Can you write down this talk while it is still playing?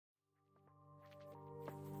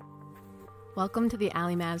Welcome to the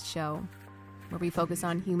Ali Maz Show, where we focus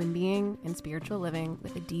on human being and spiritual living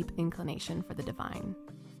with a deep inclination for the divine.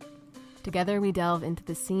 Together we delve into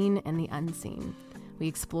the seen and the unseen. We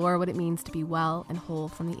explore what it means to be well and whole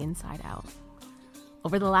from the inside out.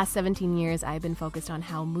 Over the last 17 years, I have been focused on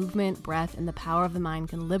how movement, breath, and the power of the mind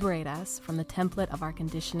can liberate us from the template of our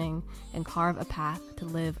conditioning and carve a path to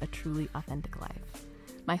live a truly authentic life.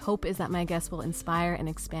 My hope is that my guests will inspire and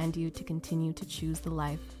expand you to continue to choose the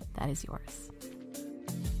life that is yours.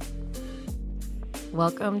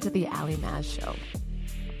 Welcome to the Ali Maz Show.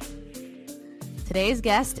 Today's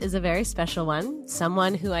guest is a very special one,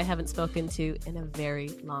 someone who I haven't spoken to in a very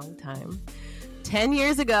long time. 10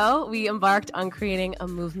 years ago, we embarked on creating a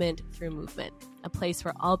movement through movement, a place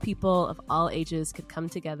where all people of all ages could come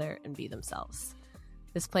together and be themselves.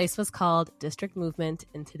 This place was called District Movement,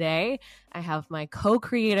 and today I have my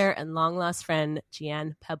co-creator and long-lost friend,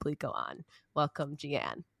 Jian Pablico on. Welcome,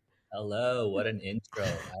 Jian. Hello, what an intro. I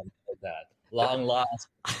love that. Long lost.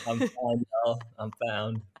 I'm found, y'all. I'm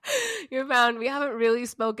found. You're found. We haven't really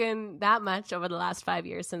spoken that much over the last 5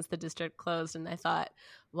 years since the district closed, and I thought,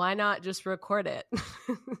 why not just record it?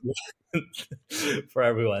 For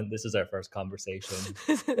everyone, this is our first conversation.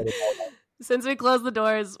 Since we closed the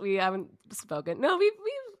doors, we haven't spoken. No, we've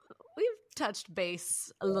touched base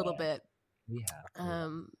a little bit. We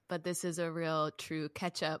have. But this is a real true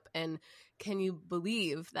catch up. And can you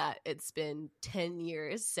believe that it's been 10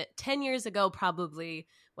 years? 10 years ago, probably,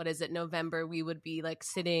 what is it, November, we would be like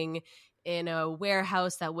sitting in a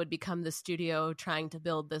warehouse that would become the studio trying to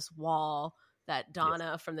build this wall that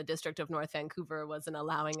Donna from the District of North Vancouver wasn't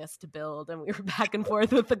allowing us to build. And we were back and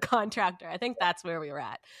forth with the contractor. I think that's where we were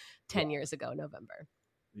at 10 years ago, November.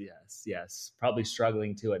 Yes. Probably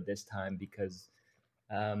struggling too at this time because,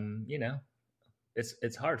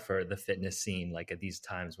 it's hard for the fitness scene, like at these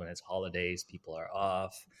times when it's holidays, people are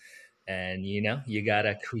off, and you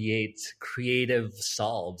gotta create creative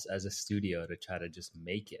solves as a studio to try to just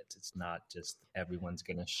make it. It's not just everyone's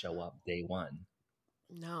gonna show up day one.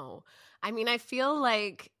 No. I mean, I feel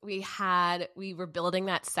like we were building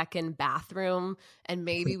that second bathroom, and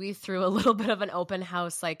maybe we threw a little bit of an open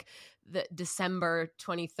house like the December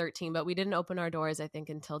 2013, but we didn't open our doors, I think,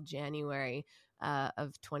 until January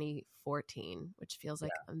of 2014, which feels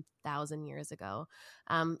like 1,000 years ago.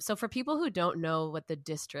 So for people who don't know what the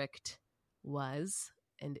district was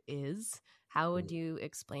and is, how would you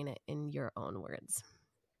explain it in your own words?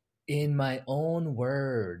 In my own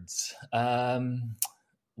words,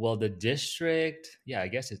 well, the district, I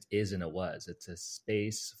guess it is and it was. It's a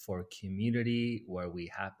space for community where we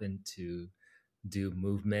happen to do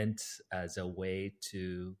movement as a way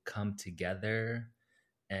to come together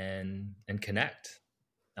and connect.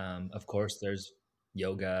 Of course, there's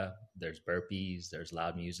yoga, there's burpees, there's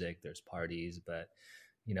loud music, there's parties, but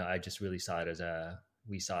I just really saw it as a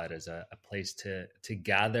place to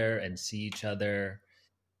gather and see each other.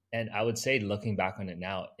 And I would say, looking back on it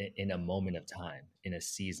now, in a moment of time, in a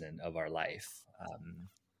season of our life,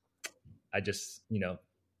 I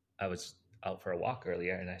was out for a walk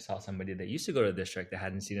earlier and I saw somebody that used to go to the district that I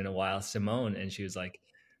hadn't seen in a while, Simone, and she was like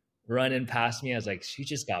running past me. I was like, she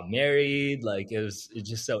just got married. Like it's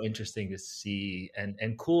just so interesting to see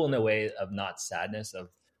and cool in a way of not sadness of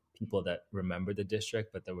people that remember the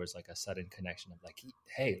district, but there was like a sudden connection of like,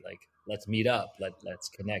 hey, like let's meet up, let's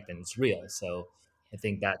connect, and it's real. So I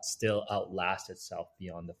think that still outlasts itself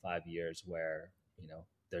beyond the 5 years where,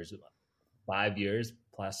 there's 5 years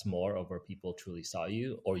plus more over people truly saw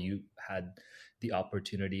you or you had the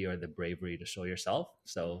opportunity or the bravery to show yourself.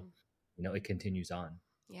 So, it continues on.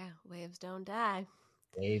 Yeah. Waves don't die.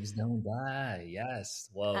 Waves don't die. Yes.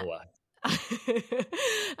 Whoa.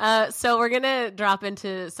 So we're going to drop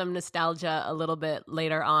into some nostalgia a little bit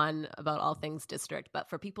later on about all things district. But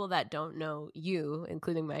for people that don't know you,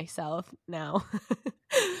 including myself now,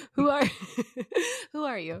 who are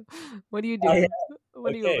you? What do you do?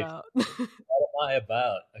 What are you about? What am I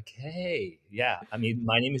about? Okay. Yeah. I mean,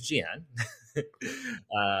 my name is Jian.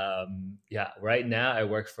 Right now I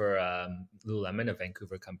work for Lululemon, a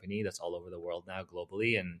Vancouver company that's all over the world now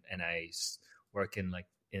globally. And I work in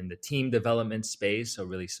the team development space. So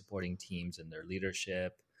really supporting teams in their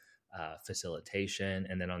leadership, facilitation.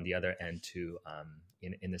 And then on the other end too,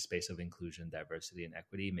 in the space of inclusion, diversity, and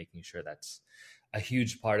equity, making sure that's a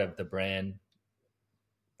huge part of the brand,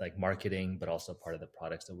 like marketing, but also part of the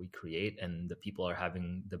products that we create, and the people are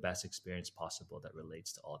having the best experience possible that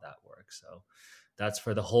relates to all that work. So that's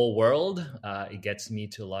for the whole world. It gets me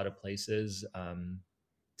to a lot of places,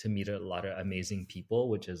 to meet a lot of amazing people,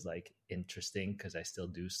 which is like interesting because I still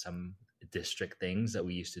do some district things that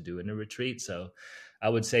we used to do in a retreat. So I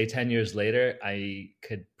would say 10 years later, I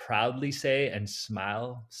could proudly say and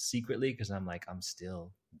smile secretly, because I'm like, I'm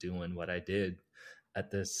still doing what I did at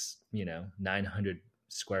this, 900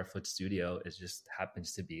 square foot studio. It just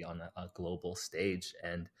happens to be on a global stage.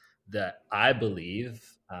 And that I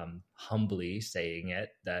believe, humbly saying it,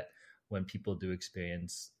 that when people do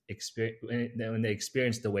experience when they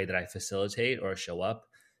experience the way that I facilitate or show up,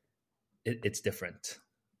 it's different,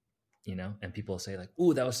 and people say like,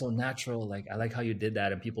 "Ooh, that was so natural. Like, I like how you did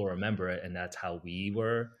that." And people remember it. And that's how we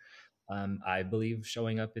were, I believe,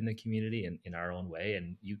 showing up in the community in our own way.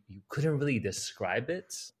 And you couldn't really describe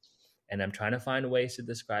it. And I'm trying to find ways to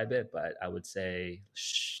describe it, but I would say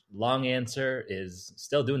long answer is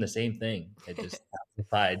still doing the same thing. It just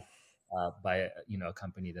amplified by a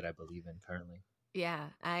company that I believe in currently. Yeah,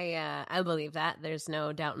 I believe that. There's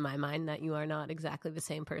no doubt in my mind that you are not exactly the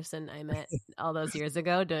same person I met all those years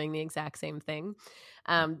ago doing the exact same thing.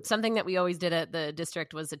 Something that we always did at the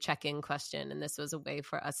district was a check-in question, and this was a way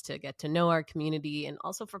for us to get to know our community and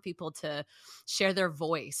also for people to share their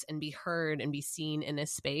voice and be heard and be seen in a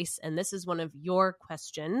space. And this is one of your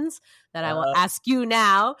questions that I will ask you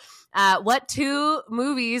now. What 2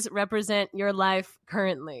 movies represent your life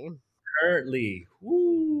currently? Currently,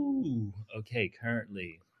 woo. Okay,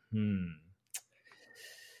 currently.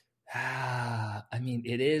 I mean,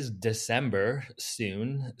 it is December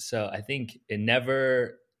soon, so I think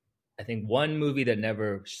one movie that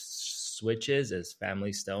never switches is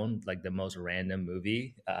Family Stone, like the most random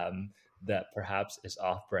movie that perhaps is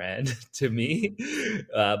off-brand to me.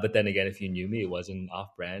 But then again, if you knew me, it wasn't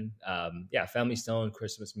off-brand. Yeah, Family Stone,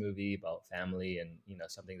 Christmas movie about family, and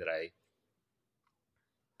something that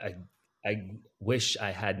I wish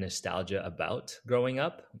I had nostalgia about growing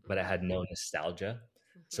up, but I had no nostalgia.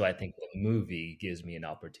 So I think the movie gives me an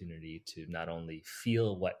opportunity to not only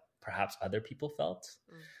feel what perhaps other people felt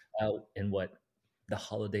and what the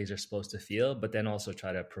holidays are supposed to feel, but then also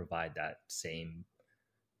try to provide that same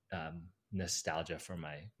nostalgia for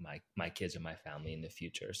my kids and my family in the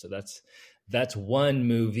future. So that's one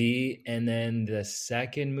movie. And then the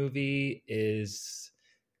second movie is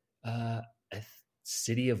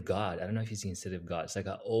City of God. I don't know if you've seen City of God. It's like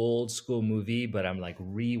an old school movie, but I'm like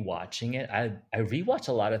rewatching it. I rewatch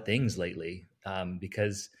a lot of things lately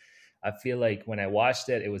because I feel like when I watched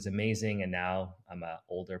it, it was amazing. And now I'm an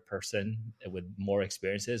older person with more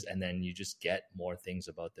experiences. And then you just get more things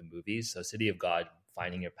about the movies. So City of God,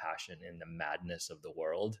 finding your passion in the madness of the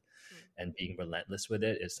world and being relentless with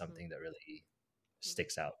it is something that really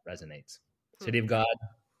sticks out, resonates. City of God,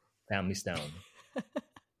 Family Stone.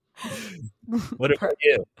 What about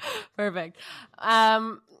you? Perfect.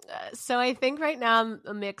 So I think right now I'm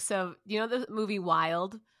a mix of, the movie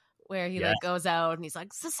Wild, where he like goes out and he's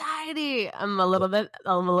like, society. I'm a little bit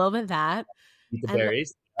that. Eat the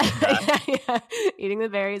berries. Yeah, eating the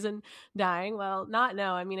berries and dying. Well,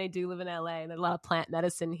 I mean, I do live in LA and there's a lot of plant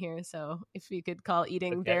medicine here. So if you could call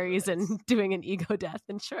eating berries and doing an ego death,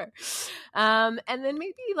 then sure. And then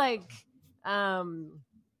maybe like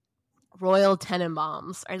Royal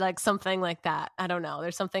Tenenbaums or like something like that. I don't know.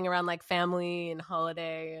 There's something around like family and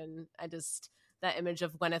holiday, and that image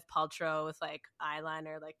of Gwyneth Paltrow with like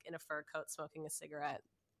eyeliner, like in a fur coat, smoking a cigarette.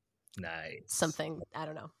 Nice. Something, I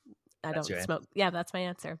don't know. I That's don't your smoke. answer? Yeah, that's my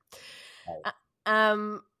answer.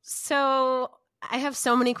 So I have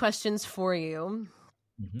so many questions for you,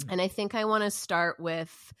 and I think I want to start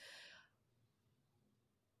with,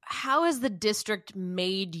 how has the district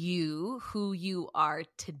made you who you are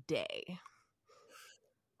today?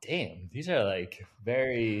 Damn, these are like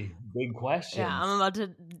very big questions. Yeah, I'm about to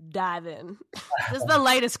dive in. This is the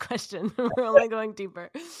lightest question. We're only going deeper.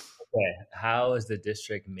 Okay, how has the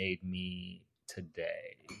district made me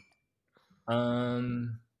today?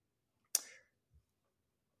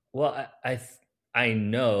 Well, I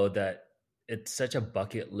know that it's such a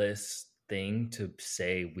bucket list thing to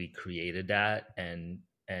say we created that and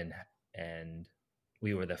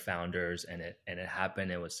we were the founders and it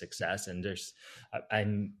happened. It was success. And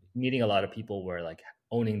I'm meeting a lot of people where like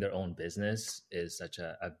owning their own business is such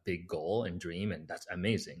a big goal and dream, and that's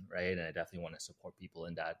amazing, right? And I definitely want to support people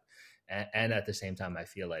in that. And at the same time, I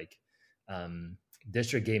feel like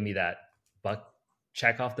district gave me that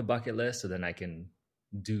check off the bucket list, so then I can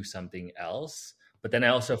do something else. But then I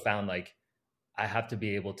also found like I have to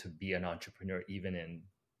be able to be an entrepreneur even in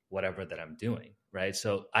whatever that I'm doing, right?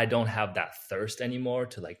 So I don't have that thirst anymore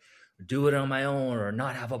to like do it on my own or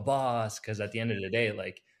not have a boss, because at the end of the day,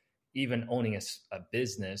 like even owning a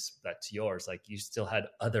business that's yours, like you still had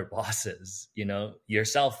other bosses,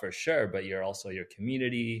 yourself for sure, but you're also your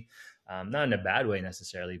community. not in a bad way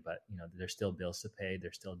necessarily, but there's still bills to pay.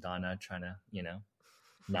 There's still Donna trying to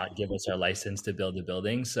not give us our license to build a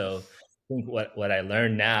building. So I think what I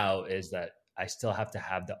learned now is that I still have to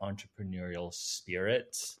have the entrepreneurial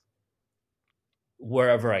spirit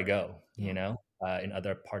wherever I go, in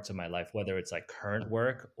other parts of my life, whether it's like current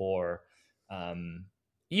work or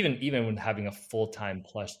even when having a full-time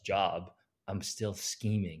plus job, I'm still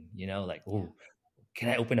scheming, like, oh, can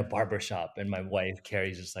I open a barber shop? And my wife,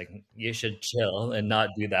 Carrie's just like, you should chill and not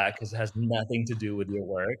do that because it has nothing to do with your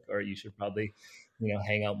work, or you should probably,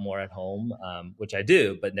 hang out more at home, which I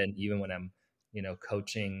do. But then even when I'm,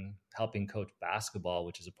 helping coach basketball,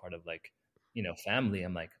 which is a part of like, family,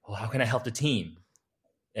 I'm like, well, how can I help the team?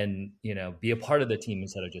 And, be a part of the team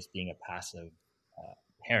instead of just being a passive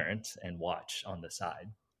parent and watch on the side.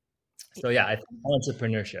 So yeah, I think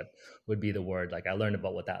entrepreneurship would be the word. Like I learned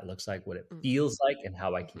about what that looks like, what it feels like, and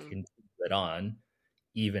how I can continue it on,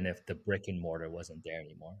 even if the brick and mortar wasn't there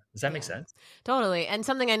anymore. Does that make sense? Totally. And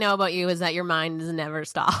something I know about you is that your mind never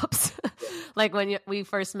stops. Like when we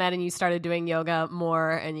first met and you started doing yoga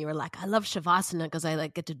more and you were like, I love Shavasana because I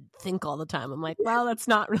like get to think all the time. I'm like, well, that's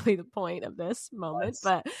not really the point of this moment,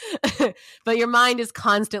 but but your mind is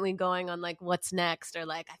constantly going on like, what's next? Or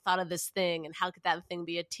like, I thought of this thing and how could that thing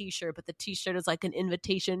be a t-shirt? But the t-shirt is like an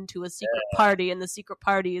invitation to a secret party and the secret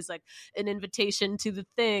party is like an invitation to the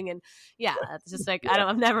thing. And yeah, it's just like,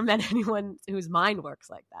 I've never met anyone whose mind works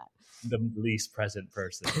like that. The least present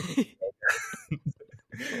person.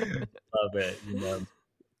 Love it.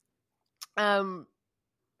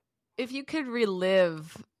 If you could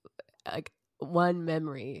relive like one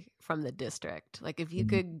memory from the district, like if you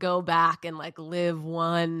could go back and like live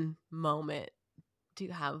one moment, do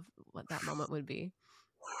you have what that moment would be?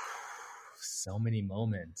 So many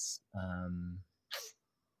moments.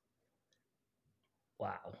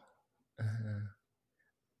 Wow.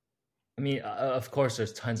 I mean, of course,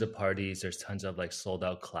 there's tons of parties. There's tons of like sold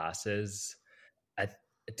out classes.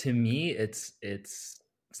 To me, it's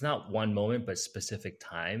not one moment, but specific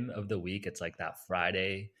time of the week. It's like that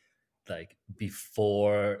Friday, like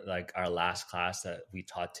before like our last class that we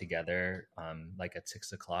taught together, like at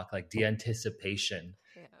 6:00. Like the anticipation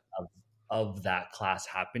of that class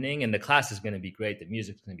happening, and the class is going to be great. The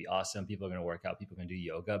music's going to be awesome. People are going to work out. People are going to do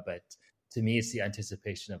yoga. But to me, it's the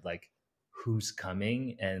anticipation of like who's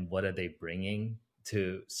coming and what are they bringing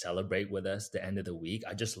to celebrate with us the end of the week.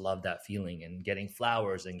 I just love that feeling, and getting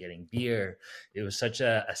flowers and getting beer. It was such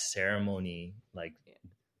a ceremony, like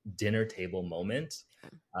dinner table moment,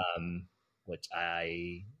 which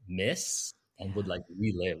I miss and would like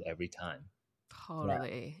relive every time.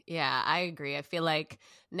 Totally. Yeah, I agree. I feel like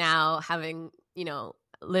now having,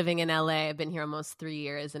 living in LA, I've been here almost 3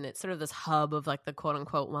 years, and it's sort of this hub of like the quote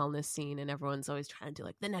unquote wellness scene, and everyone's always trying to do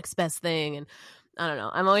like the next best thing. And I don't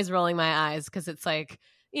know, I'm always rolling my eyes because it's like,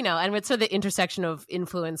 and it's sort of the intersection of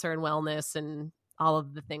influencer and wellness and all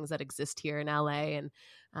of the things that exist here in LA. And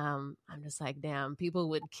I'm just like, damn, people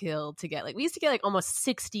would kill to get we used to get like almost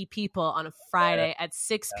 60 people on a Friday at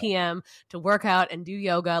 6 p.m. to work out and do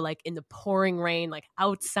yoga, like in the pouring rain, like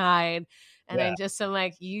outside. And I'm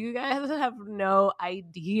like, you guys have no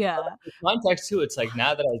idea. Context too, it's like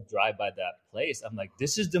now that I drive by that place, I'm like,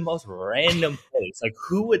 this is the most random place. Like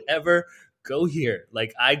who would ever go here?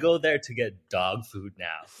 Like I go there to get dog food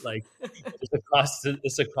now. Like it's across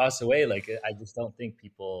the way. Like I just don't think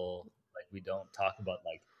people, like we don't talk about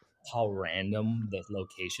like how random the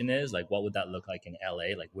location is. Like what would that look like in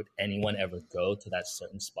LA? Like would anyone ever go to that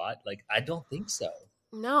certain spot? Like I don't think so.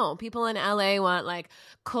 No, people in LA want like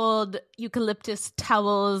cold eucalyptus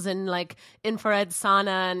towels and like infrared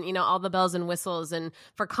sauna and, all the bells and whistles. And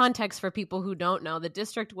for context, for people who don't know, the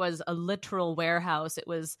district was a literal warehouse. It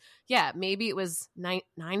was, maybe it was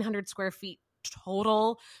 900 square feet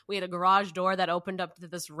total. We had a garage door that opened up to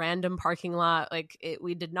this random parking lot.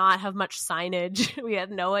 We did not have much signage. We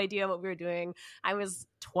had no idea what we were doing. I was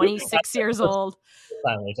 26 years old.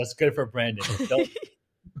 That's good for Brandon.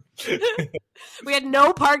 We had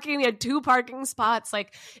no parking. We had 2 parking spots.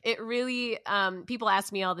 Like it really, people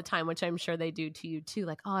ask me all the time, which I'm sure they do to you too.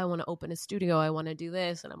 Like, oh, I want to open a studio. I want to do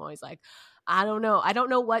this. And I'm always like, I don't know. I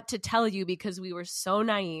don't know what to tell you because we were so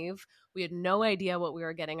naive. We had no idea what we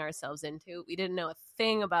were getting ourselves into. We didn't know a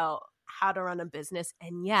thing about how to run a business.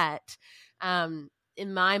 And yet,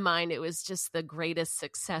 in my mind, it was just the greatest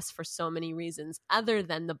success for so many reasons other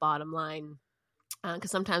than the bottom line.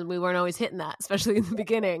 because sometimes we weren't always hitting that, especially in the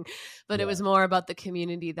beginning. But it Yeah. was more about the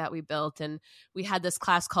community that we built. And we had this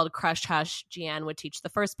class called Crush Hush. Jian would teach the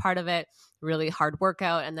first part of it, really hard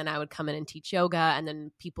workout. And then I would come in and teach yoga. And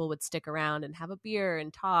then people would stick around and have a beer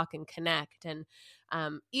and talk and connect. And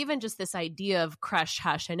even just this idea of Crush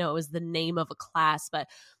Hush, I know it was the name of a class, but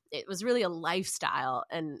it was really a lifestyle.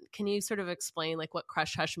 And can you sort of explain like what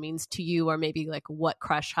Crush Hush means to you, or maybe like what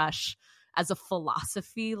Crush Hush as a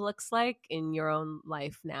philosophy looks like in your own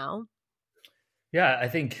life now? Yeah, I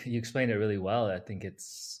think you explained it really well. I think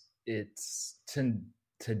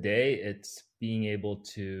today it's being able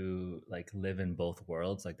to like live in both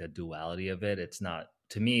worlds, like the duality of it. It's not,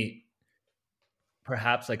 to me,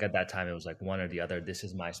 perhaps like at that time it was like one or the other. This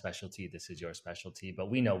is my specialty, this is your specialty,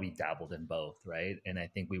 but we know we dabbled in both, right? And I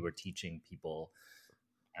think we were teaching people,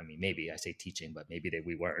 I mean, maybe I say teaching, but maybe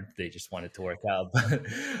we weren't. They just wanted to work out. But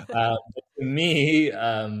to me,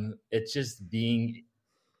 it's just being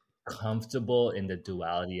comfortable in the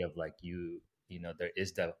duality of like you know, there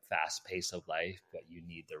is the fast pace of life, but you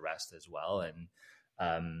need the rest as well.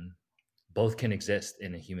 And both can exist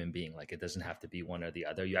in a human being. Like it doesn't have to be one or the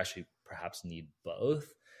other. You actually perhaps need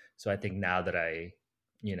both. So I think now that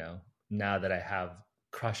now that I have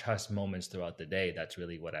crush hush moments throughout the day, that's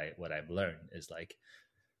really what I've learned is like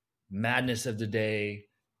madness of the day,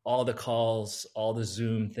 all the calls, all the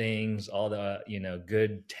Zoom things, all the,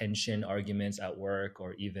 good tension arguments at work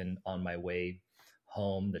or even on my way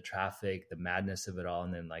home, the traffic, the madness of it all.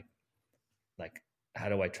 And then like, how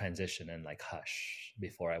do I transition and like hush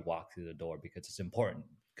before I walk through the door? Because it's important,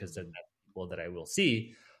 because the people that I will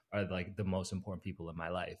see are like the most important people in my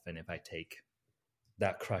life. And if I take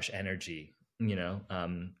that crush energy,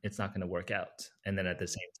 it's not going to work out. And then at the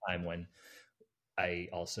same time, when I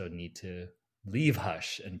also need to leave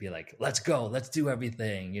hush and be like, let's go, let's do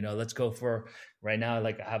everything, let's go for right now.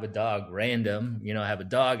 Like I have a dog random, I have a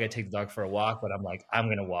dog, I take the dog for a walk, but I'm like, I'm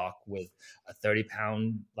going to walk with a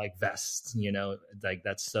 30-pound like vest, like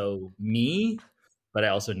that's so me, but I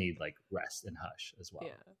also need like rest and hush as well.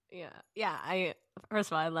 Yeah. First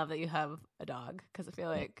of all, I love that you have a dog, because I feel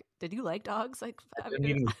like, did you like dogs? Like, I didn't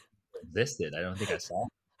even existed. I don't think I saw.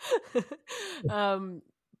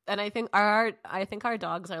 And I think our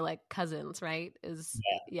dogs are like cousins, right?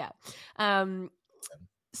 Yeah.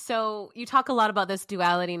 So you talk a lot about this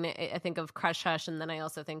duality, and I think of crush hush, and then I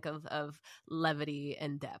also think of levity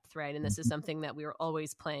and depth, right? And this is something that we were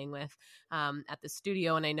always playing with at the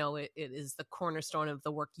studio, and I know it is the cornerstone of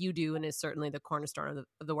the work you do, and is certainly the cornerstone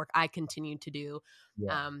of the work I continue to do.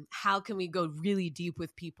 Yeah. How can we go really deep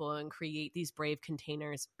with people and create these brave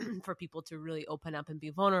containers for people to really open up and be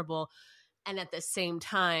vulnerable, and at the same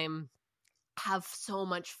time have so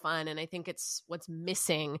much fun? And I think it's what's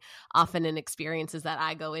missing often in experiences that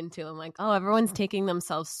I go into. I'm like, oh, everyone's taking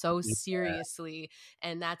themselves so seriously.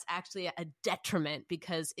 And that's actually a detriment,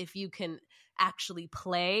 because if you can actually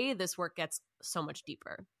play, this work gets so much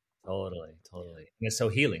deeper. Totally. And it's so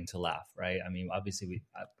healing to laugh, right? I mean, obviously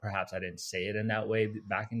perhaps I didn't say it in that way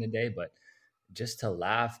back in the day, but just to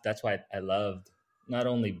laugh, that's why I loved not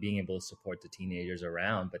only being able to support the teenagers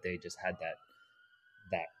around, but they just had that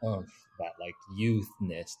oomph, that like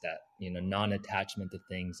youthness, that non-attachment to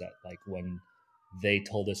things, that like when they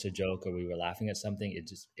told us a joke or we were laughing at something,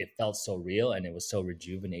 it felt so real, and it was so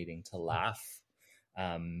rejuvenating to laugh,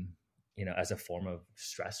 as a form of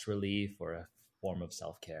stress relief or a form of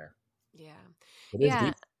self-care. It is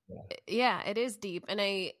deep. Yeah, it is deep. And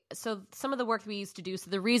so some of the work we used to do, so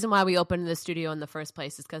the reason why we opened the studio in the first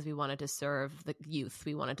place is because we wanted to serve the youth.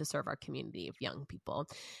 We wanted to serve our community of young people.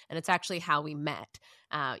 And it's actually how we met.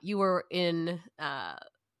 You were in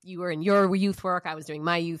your youth work. I was doing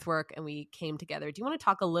my youth work, and we came together. Do you want to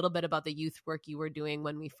talk a little bit about the youth work you were doing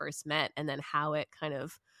when we first met, and then how it kind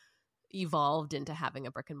of evolved into having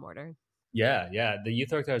a brick and mortar? Yeah. The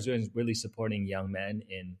youth work that I was doing is really supporting young men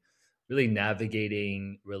in really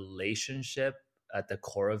navigating relationship at the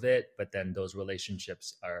core of it. But then those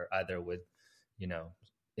relationships are either with, in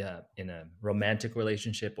a romantic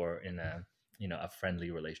relationship or in a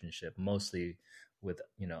friendly relationship, mostly with,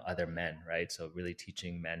 other men, right? So really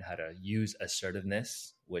teaching men how to use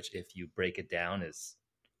assertiveness, which if you break it down is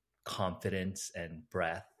confidence and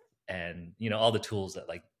breath and, all the tools that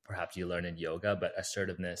like perhaps you learn in yoga, but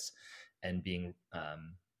assertiveness and being,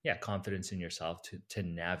 confidence in yourself to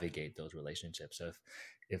navigate those relationships. So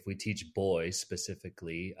if we teach boys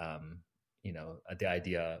specifically, the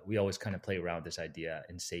idea, we always kind of play around this idea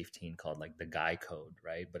in safe teen called like the guy code,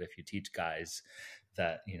 right? But if you teach guys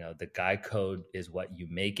that, the guy code is what you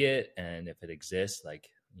make it, and if it exists, like,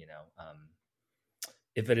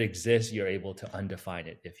 if it exists, you're able to undefine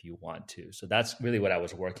it if you want to. So that's really what I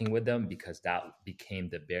was working with them, because that became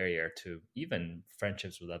the barrier to even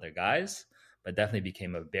friendships with other guys, but definitely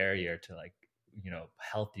became a barrier to like,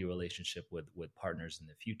 healthy relationship with partners in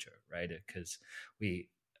the future, right? Because we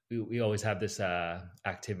always have this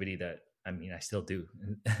activity that, I mean, I still do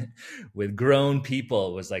with grown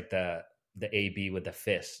people, was like the AB with the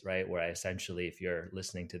fist, right? Where I essentially, if you're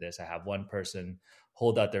listening to this, I have one person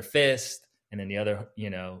hold out their fist, and then the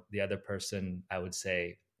other person, I would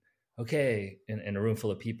say, okay, in a room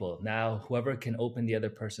full of people, now whoever can open the other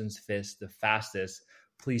person's fist the fastest,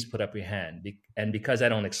 please put up your hand. And because I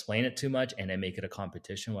don't explain it too much and I make it a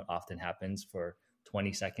competition, what often happens for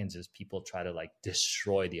 20 seconds is people try to like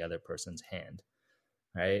destroy the other person's hand,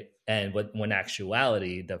 right? And when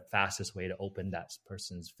actuality, the fastest way to open that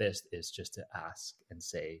person's fist is just to ask and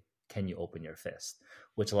say, can you open your fist?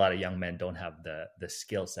 Which a lot of young men don't have the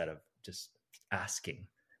skill set of just asking,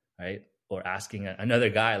 right? Or asking another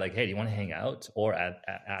guy like, hey, do you want to hang out? Or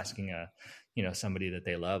asking somebody that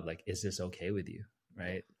they love, like, is this okay with you,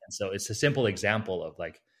 right? And so it's a simple example of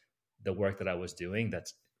like the work that I was doing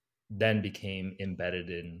that's then became embedded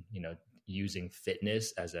in using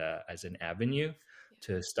fitness as an avenue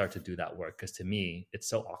to start to do that work. Because to me, it's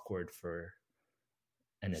so awkward for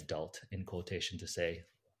an adult, in quotation, to say,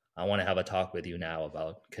 I want to have a talk with you now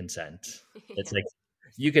about consent. It's like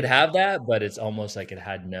you could have that, but it's almost like it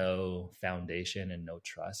had no foundation and no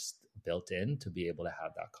trust built in to be able to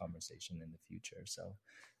have that conversation in the future. So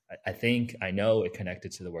I think, I know it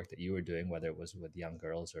connected to the work that you were doing, whether it was with young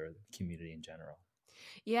girls or the community in general.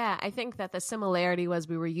 Yeah, I think that the similarity was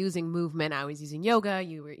we were using movement. I was using yoga.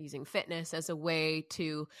 You were using fitness as a way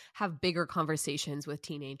to have bigger conversations with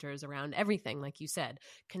teenagers around everything, like you said,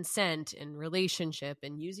 consent and relationship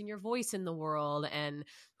and using your voice in the world and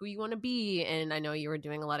who you want to be. And I know you were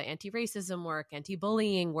doing a lot of anti-racism work,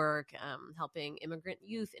 anti-bullying work, helping immigrant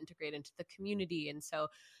youth integrate into the community. And so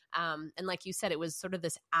and like you said, it was sort of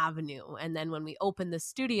this avenue. And then when we opened the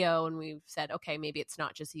studio and we said, okay, maybe it's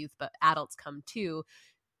not just youth, but adults come too.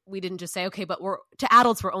 We didn't just say, okay, but to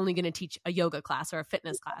adults, we're only going to teach a yoga class or a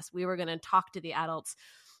fitness class. We were going to talk to the adults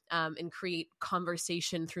and create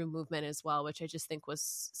conversation through movement as well, which I just think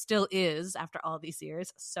still is, after all these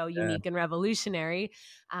years, so unique and revolutionary.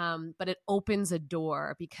 But it opens a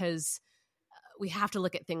door because we have to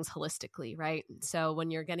look at things holistically, right? So when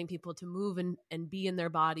you're getting people to move and be in their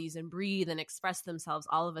bodies and breathe and express themselves,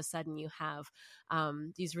 all of a sudden you have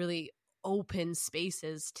these really open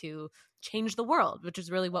spaces to change the world, which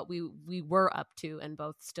is really what we were up to and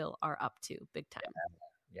both still are up to big time.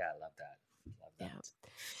 Yeah, I love that. Love that.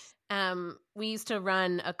 Yeah. We used to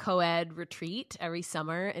run a co-ed retreat every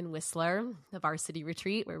summer in Whistler, the varsity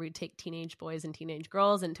retreat, where we'd take teenage boys and teenage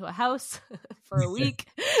girls into a house for a week.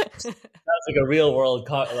 Sounds like a real world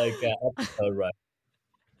episode, right?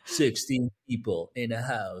 16 people in a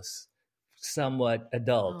house, somewhat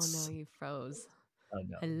adults. Oh no, you froze. Oh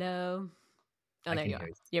no. Hello. Oh, there you are.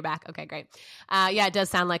 You. You're back. Okay, great. Yeah, it does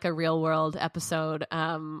sound like a real world episode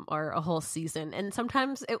or a whole season. And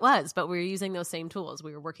sometimes it was, but we were using those same tools.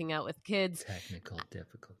 We were working out with kids. Technical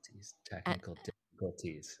difficulties.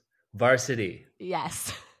 Varsity.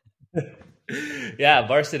 Yes. Yeah,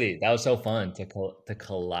 varsity. That was so fun to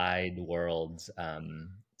collide worlds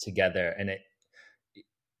together.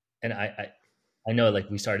 And I know, like,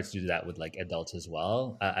 we started to do that with like adults as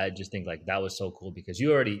well. I just think like that was so cool because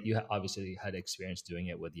you obviously had experience doing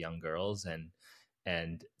it with young girls,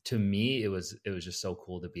 and to me it was just so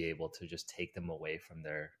cool to be able to just take them away from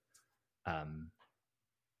their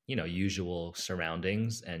usual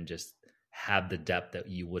surroundings and just have the depth that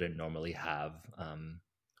you wouldn't normally have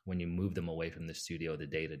when you move them away from the studio, the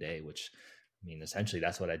day to day, which, I mean, essentially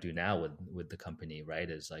that's what I do now with the company, right?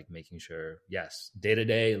 Is like making sure, yes, day to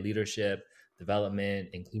day leadership, development,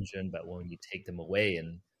 inclusion, but when you take them away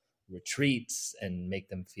and retreats and make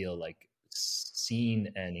them feel like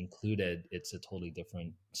seen and included, it's a totally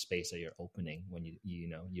different space that you're opening when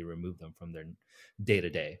you remove them from their day to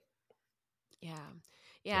day.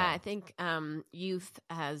 Yeah, I think youth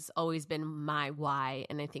has always been my why,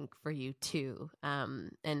 and I think for you too.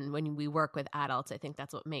 And when we work with adults, I think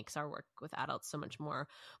that's what makes our work with adults so much more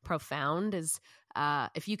profound is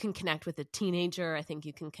if you can connect with a teenager, I think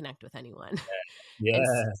you can connect with anyone. Yeah.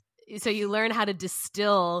 So you learn how to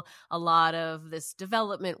distill a lot of this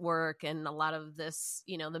development work and a lot of this,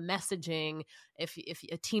 the messaging. If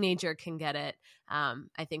a teenager can get it,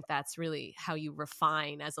 I think that's really how you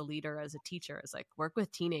refine as a leader, as a teacher, is like work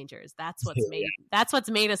with teenagers. That's what's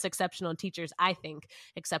made us exceptional teachers. I think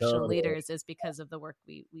exceptional leaders is because of the work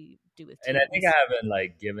we do with teens. And I think I haven't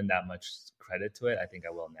like given that much credit to it. I think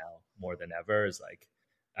I will now more than ever. Is like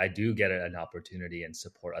I do get an opportunity and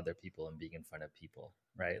support other people and being in front of people,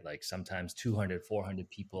 right? Like sometimes 200, 400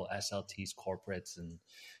 people, SLTs, corporates, and,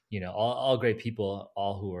 all great people,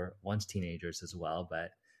 all who were once teenagers as well.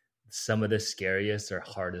 But some of the scariest or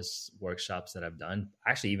hardest workshops that I've done,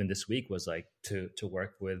 actually, even this week, was like to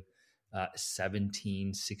work with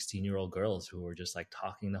 17, 16-year-old girls who were just like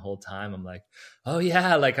talking the whole time. I'm like, oh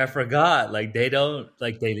yeah, like I forgot, like they don't,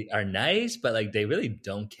 like they are nice, but like they really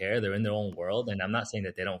don't care. They're in their own world. And I'm not saying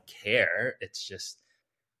that they don't care. It's just,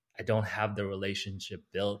 I don't have the relationship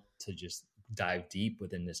built to just dive deep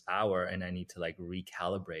within this hour. And I need to like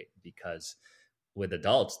recalibrate, because with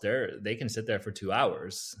adults, they can sit there for 2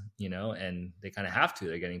 hours, and they kind of have to,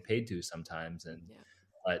 they're getting paid to sometimes. And,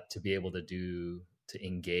 but to be able to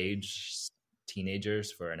engage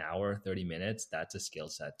teenagers for an hour, 30 minutes, that's a skill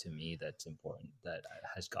set to me that's important, that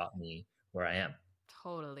has got me where I am.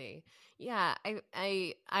 Totally. Yeah.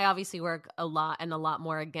 I obviously work a lot and a lot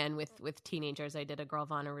more again with teenagers. I did a Girl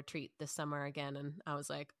Vana retreat this summer again, and I was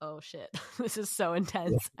like, oh shit, this is so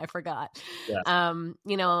intense. I forgot. Yeah.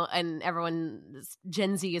 And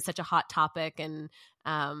Gen Z is such a hot topic, and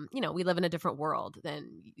we live in a different world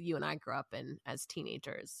than you and I grew up in as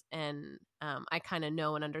teenagers. And I kind of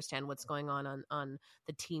know and understand what's going on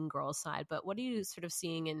the teen girl side. But what are you sort of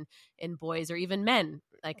seeing in boys or even men?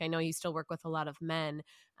 Like, I know you still work with a lot of men.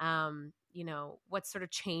 What's sort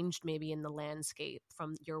of changed maybe in the landscape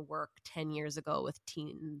from your work 10 years ago with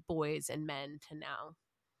teen boys and men to now?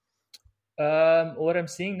 What I'm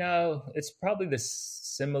seeing now, it's probably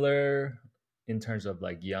similar in terms of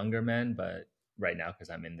like younger men, but right now, because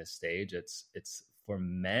I'm in this stage, it's for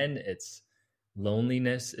men, it's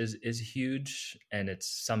loneliness is huge, and it's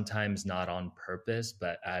sometimes not on purpose,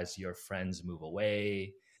 but as your friends move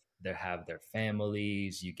away, they have their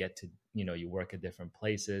families, you get to, you work at different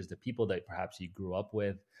places, the people that perhaps you grew up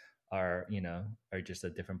with are just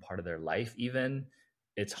a different part of their life. Even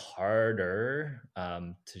it's harder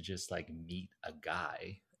to just like meet a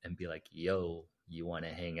guy and be like, yo, you want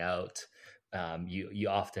to hang out. You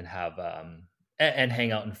often have and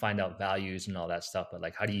hang out and find out values and all that stuff, but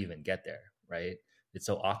like, how do you even get there, right? It's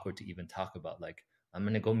so awkward to even talk about like, I'm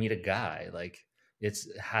gonna go meet a guy. Like, it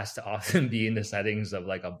has to often be in the settings of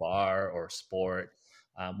like a bar or sport,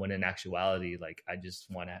 when in actuality, like, I just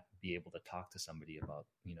want to be able to talk to somebody about,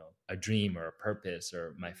 a dream or a purpose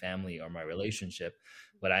or my family or my relationship.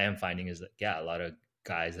 What I am finding is that, yeah, a lot of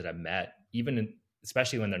guys that I've met,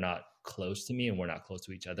 especially when they're not close to me and we're not close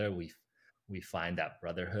to each other, we find that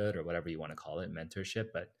brotherhood or whatever you want to call it, mentorship.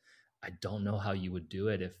 But I don't know how you would do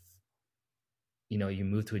it if, you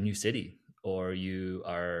move to a new city, or you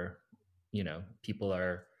are, people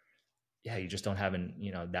are, yeah, you just don't have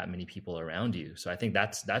that many people around you. So I think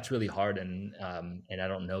that's really hard. And I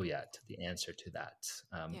don't know yet the answer to that.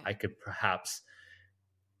 I could perhaps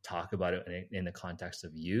talk about it in the context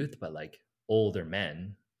of youth, but like older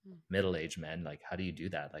men, middle-aged men, like, how do you do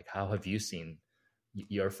that? Like, how have you seen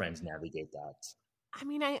your friends navigate that? I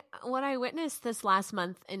mean, what I witnessed this last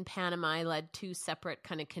month in Panama, I led two separate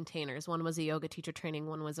kind of containers. One was a yoga teacher training,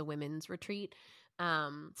 one was a women's retreat.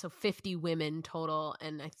 So 50 women total.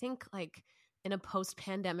 And I think like in a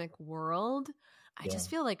post-pandemic world, I just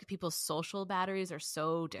feel like people's social batteries are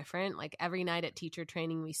so different. Like every night at teacher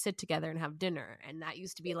training, we sit together and have dinner. And that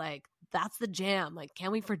used to be like, that's the jam. Like,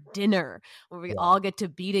 can we for dinner where we all get to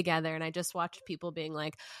be together? And I just watched people being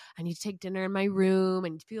like, I need to take dinner in my room. I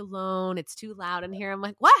need to be alone. It's too loud in here. I'm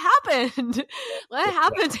like, what happened? What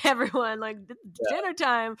happened to everyone? Like dinner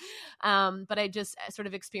time. But I just sort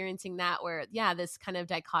of experiencing that where, this kind of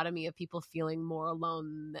dichotomy of people feeling more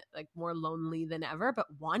alone, like more lonely than ever, but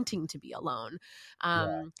wanting to be alone.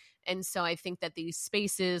 And so I think that these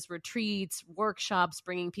spaces, retreats, workshops,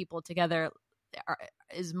 bringing people together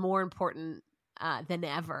is more important than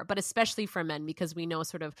ever, but especially for men, because we know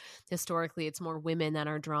sort of historically it's more women that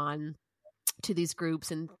are drawn to these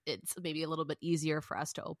groups, and it's maybe a little bit easier for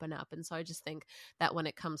us to open up. And so I just think that when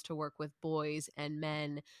it comes to work with boys and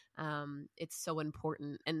men, it's so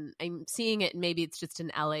important. And I'm seeing it, maybe it's just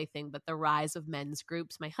an LA thing, but the rise of men's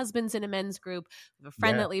groups. My husband's in a men's group. I have a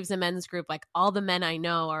friend that leaves a men's group. Like all the men I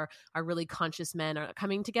know are really conscious men, are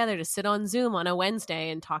coming together to sit on Zoom on a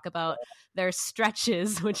Wednesday and talk about their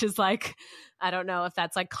stretches, which is like, I don't know if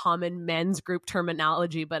that's like common men's group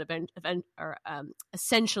terminology, but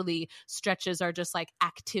essentially stretches are just like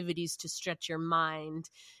activities to stretch your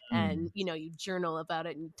mind. And, you journal about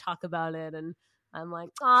it and you talk about it. And I'm like,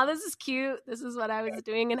 oh, this is cute. This is what I was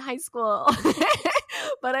doing in high school,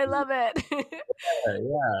 but I love it.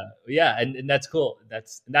 Yeah. And that's cool.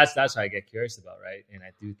 That's what I get curious about. Right. And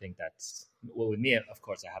I do think that's, well, with me, of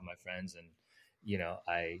course, I have my friends, and,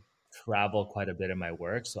 travel quite a bit in my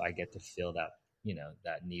work, so I get to feel that,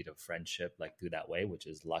 that need of friendship like through that way, which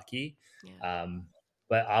is lucky. Yeah.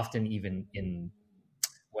 But often, even in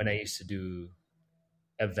when I used to do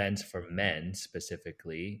events for men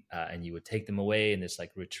specifically, and you would take them away in this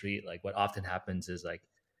like retreat, like what often happens is like,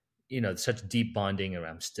 such deep bonding, and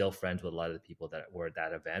I'm still friends with a lot of the people that were at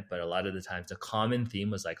that event. But a lot of the times the common theme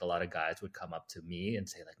was like a lot of guys would come up to me and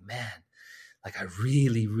say like, man, like I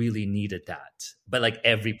really, really needed that. But like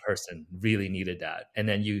every person really needed that. And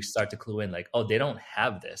then you start to clue in like, oh, they don't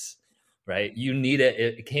have this, right? You need it.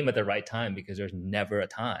 It came at the right time, because there's never a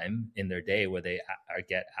time in their day where they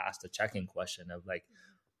get asked a check-in question of like,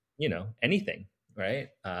 anything, right?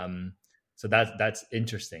 So that's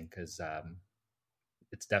interesting, because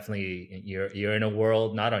it's definitely, you're in a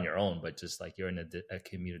world not on your own, but just like you're in a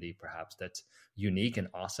community perhaps that's unique and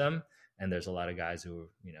awesome. And there's a lot of guys who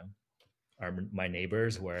are my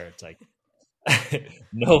neighbors, where it's like,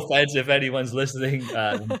 no offense if anyone's listening,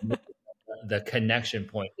 the connection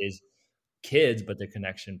point is kids, but the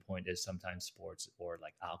connection point is sometimes sports or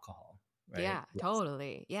like alcohol, right? Yeah, Yes.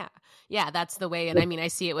 totally. Yeah. Yeah, that's the way. And I mean, I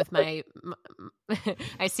see it with I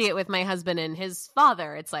see it with my husband and his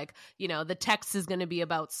father. It's like, the text is going to be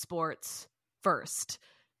about sports first.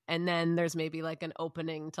 And then there's maybe like an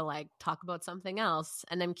opening to like talk about something else.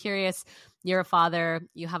 And I'm curious, you're a father,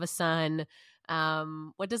 you have a son.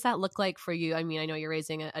 What does that look like for you? I mean, I know you're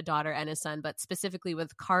raising a daughter and a son, but specifically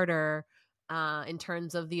with Carter, in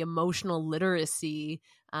terms of the emotional literacy,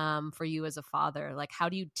 for you as a father, like how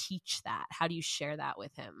do you teach that? How do you share that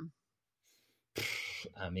with him?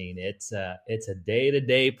 I mean, it's a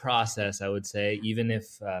day-to-day process, I would say. Even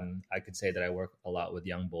if I could say that I work a lot with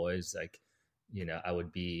young boys, like, it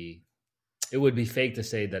would be fake to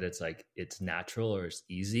say that it's like it's natural or it's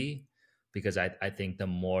easy, because I think the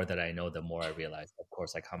more that I know, the more I realize, of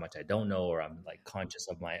course, like how much I don't know, or I'm like conscious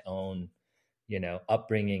of my own,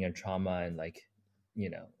 upbringing and trauma, and like,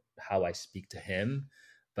 how I speak to him.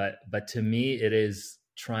 But to me, it is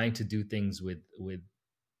trying to do things with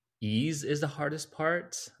ease is the hardest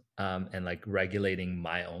part, and like regulating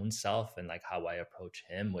my own self and like how I approach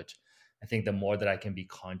him, which I think the more that I can be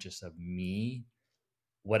conscious of me,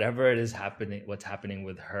 whatever it is happening, what's happening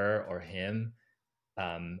with her or him,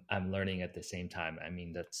 I'm learning at the same time. I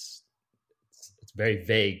mean, it's very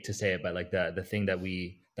vague to say it, but like the thing that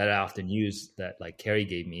I often use, that like Carrie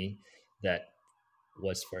gave me, that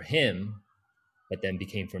was for him but then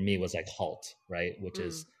became for me, was like halt, right? Which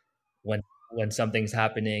is when something's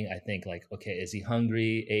happening, I think like, okay, is he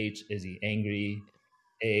hungry? H, is he angry?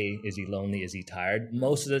 A, is he lonely? Is he tired?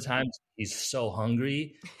 Most of the time he's so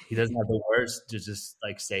hungry, he doesn't have the words to just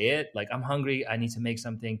like say it. Like, I'm hungry, I need to make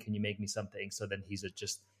something. Can you make me something? So then he's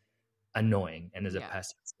just annoying and is a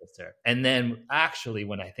pest there. And then actually,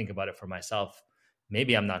 when I think about it for myself,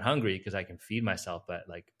 maybe I'm not hungry because I can feed myself, but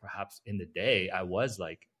like perhaps in the day I was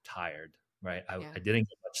like tired, right? I didn't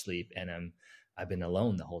get much sleep, and I've been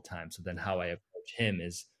alone the whole time. So then how I approach him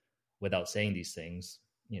is, without saying these things,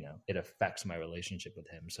 it affects my relationship with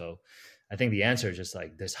him. So I think the answer is just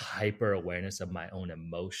like this hyper awareness of my own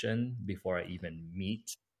emotion before I even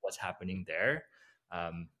meet what's happening there.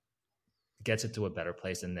 Gets it to a better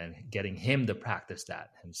place, and then getting him to practice that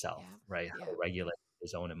himself, right? How to regulate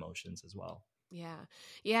his own emotions as well. Yeah.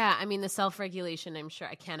 Yeah. I mean, the self-regulation, I'm sure,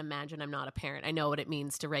 I can't imagine. I'm not a parent. I know what it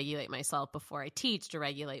means to regulate myself before I teach, to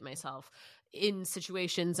regulate myself in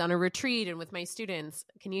situations on a retreat and with my students.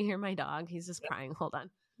 Can you hear my dog? He's just crying. Hold on.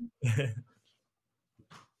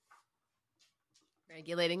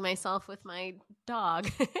 Regulating myself with my dog.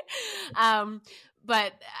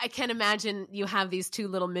 But I can imagine you have these two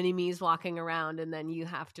little mini-me's walking around, and then you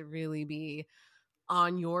have to really be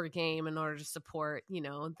on your game in order to support,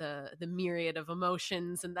 the myriad of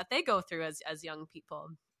emotions and that they go through as young people.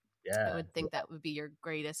 Yeah. I would think that would be your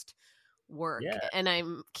greatest work. Yeah. And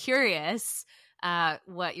I'm curious,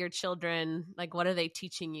 what your children, like, what are they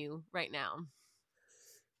teaching you right now?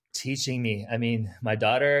 Teaching me, I mean, my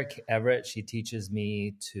daughter Everett, she teaches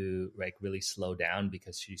me to like really slow down,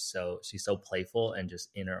 because she's so playful and just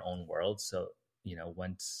in her own world. So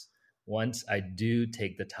once I do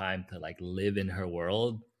take the time to like live in her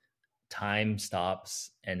world, time stops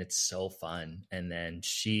and it's so fun. And then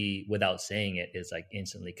she, without saying it, is like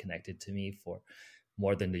instantly connected to me for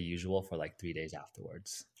more than the usual for like 3 days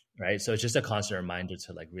afterwards, right? So it's just a constant reminder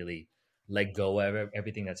to like really let go of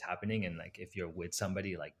everything that's happening, and like if you're with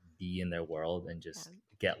somebody, like be in their world and just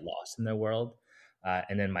get lost in their world.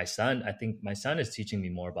 And then I think my son is teaching me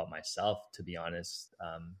more about myself, to be honest,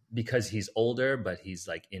 because he's older, but he's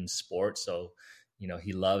like in sports. So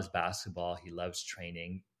he loves basketball, he loves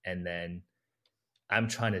training. And then I'm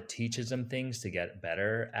trying to teach him some things to get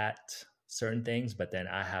better at certain things, but then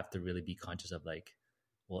I have to really be conscious of like,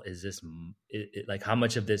 well, is this like how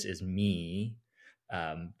much of this is me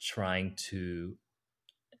trying to,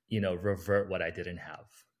 revert what I didn't have.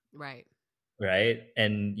 Right. Right.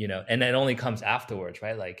 And, and it only comes afterwards,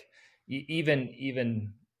 right? Like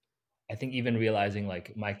even I think even realizing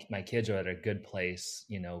like my kids are at a good place,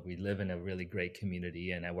 we live in a really great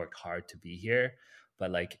community and I worked hard to be here,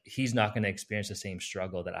 but like he's not going to experience the same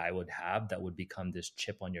struggle that I would have that would become this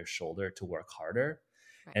chip on your shoulder to work harder.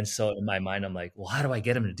 Right. And so in my mind, I'm like, well, how do I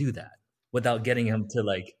get him to do that without getting him to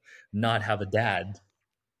like not have a dad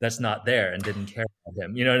that's not there and didn't care about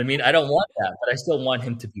him? You know what I mean? I don't want that, but I still want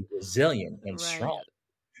him to be resilient and strong.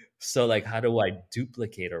 So like, how do I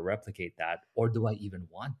duplicate or replicate that? Or do I even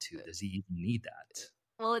want to? Does he even need that?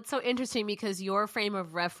 Well, it's so interesting because your frame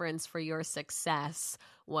of reference for your success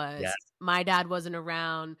was my dad wasn't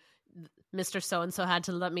around. Mr. So-and-so had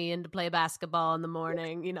to let me in to play basketball in the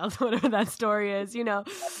morning, whatever that story is, You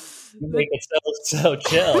make it so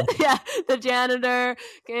chill. Yeah, the janitor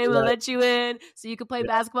came and let you in so you could play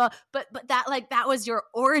basketball. But that was your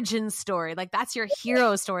origin story. Like that's your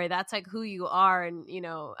hero story. That's like who you are. And,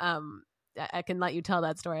 I can let you tell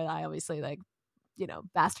that story. I obviously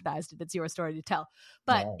bastardized it. It's your story to tell.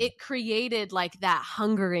 But it created like that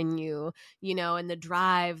hunger in you, and the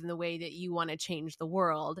drive and the way that you want to change the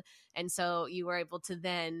world. And so you were able to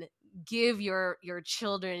then give your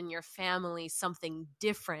children, your family something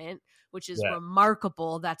different, which is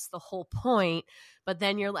remarkable. That's the whole point. But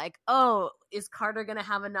then you're like, oh, is Carter going to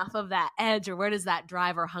have enough of that edge, or where does that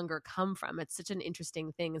drive or hunger come from? It's such an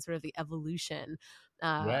interesting thing, and sort of the evolution,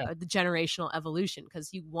 the generational evolution,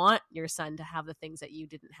 because you want your son to have the things that you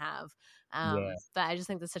didn't have. But I just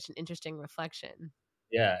think that's such an interesting reflection.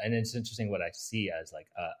 Yeah. And it's interesting what I see as like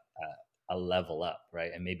a level up,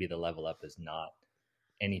 right? And maybe the level up is not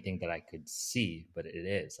anything that I could see, but it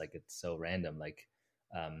is like, it's so random. Like,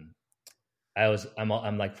 I'm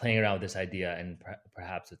like playing around with this idea, and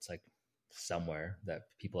perhaps it's like somewhere that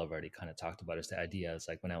people have already kind of talked about. Is the idea is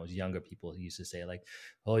like when I was younger, people used to say like,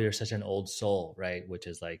 oh, you're such an old soul, right? Which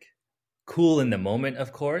is like cool in the moment,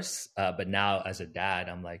 of course. But now as a dad,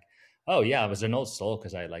 I'm like, oh yeah, I was an old soul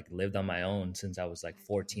because I like lived on my own since I was like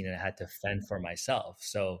 14 and I had to fend for myself.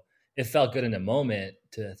 So it felt good in the moment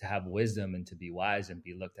to have wisdom and to be wise and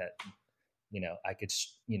be looked at, I could,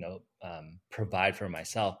 provide for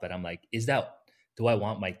myself. But I'm like, do I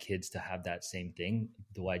want my kids to have that same thing?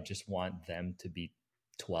 Do I just want them to be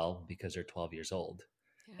 12 because they're 12 years old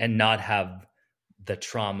and not have the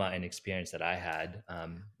trauma and experience that I had?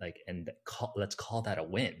 Let's call that a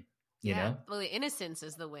win. You know? Well, the innocence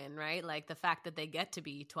is the win, right? Like the fact that they get to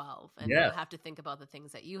be 12 and not have to think about the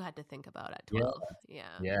things that you had to think about at 12.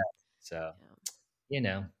 Yeah. So,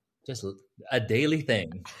 just a daily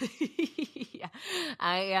thing.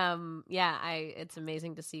 It's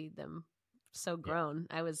amazing to see them so grown.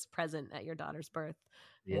 I was present at your daughter's birth.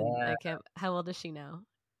 And how old is she now?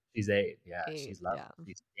 She's 8. Yeah. She's lovely. Yeah.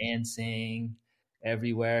 She's dancing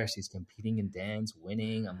everywhere. She's competing in dance,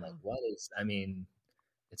 winning. I'm like,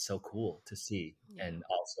 it's so cool to see. Yeah. And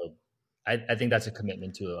also I think that's a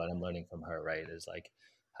commitment to what I'm learning from her, right? Is like,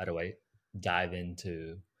 how do I dive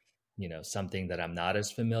into, something that I'm not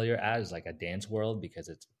as familiar as, like a dance world, because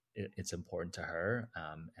it's important to her.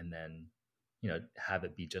 And then, have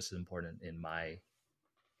it be just as important in my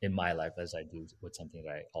life as I do with something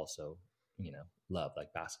that I also, love,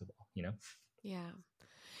 like basketball,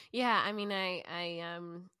 Yeah. I mean,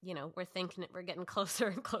 we're getting closer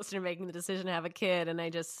and closer to making the decision to have a kid. And I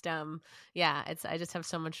just, I just have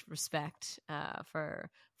so much respect for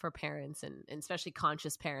parents and especially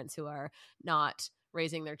conscious parents who are not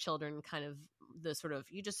raising their children kind of the sort of,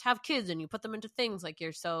 you just have kids and you put them into things like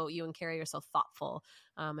you and Carrie are so thoughtful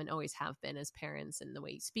and always have been as parents, and the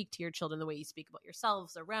way you speak to your children, the way you speak about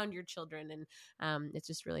yourselves around your children. And it's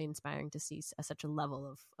just really inspiring to see such a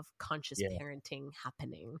level of conscious parenting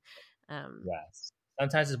happening. Yes.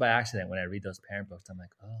 Sometimes it's by accident. When I read those parent books, I'm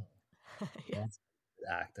like, oh, that's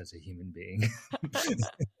act as a human being.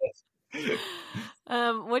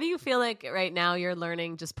 What do you feel like right now you're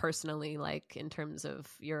learning just personally, like in terms of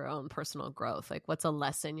your own personal growth? Like what's a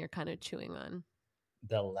lesson you're kind of chewing on?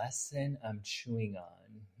 The lesson I'm chewing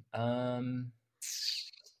on.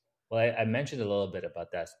 Well, I mentioned a little bit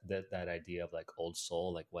about that idea of like old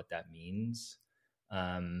soul, like what that means.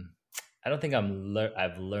 I don't think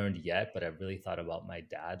I've learned yet, but I've really thought about my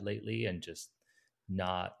dad lately and just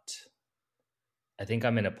not. I think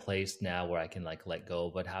I'm in a place now where I can like let go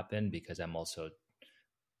of what happened, because I'm also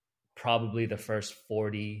probably the first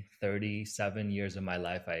 37 years of my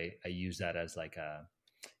life, I use that as like a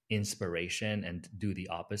inspiration and do the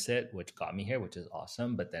opposite, which got me here, which is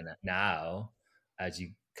awesome. But then now, as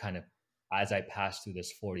you kind of, as I pass through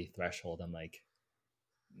this 40 threshold, I'm like,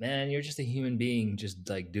 man, you're just a human being, just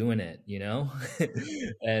like doing it, you know?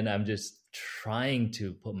 And I'm just trying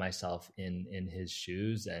to put myself in his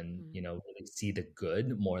shoes and, you know, really see the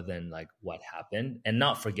good more than like what happened, and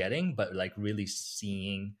not forgetting, but like really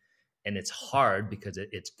seeing. And it's hard because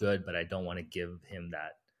it's good, but I don't want to give him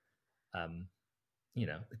that, you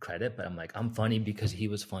know, the credit. But I'm like, I'm funny because he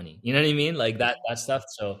was funny. You know what I mean? Like that stuff.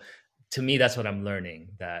 So to me, that's what I'm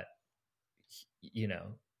learning, that, you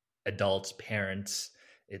know, adults, parents,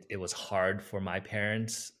 it was hard for my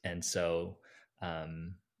parents. And so,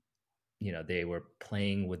 you know, they were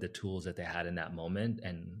playing with the tools that they had in that moment.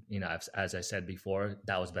 And, you know, as I said before,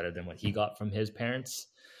 that was better than what he got from his parents.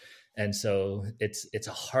 And so it's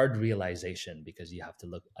a hard realization, because you have to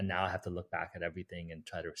look, now I have to look back at everything and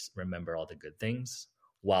try to remember all the good things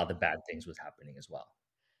while the bad things was happening as well.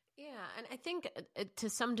 Yeah. And I think to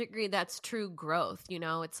some degree that's true growth. You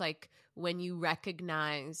know, it's like when you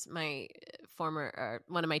recognize, my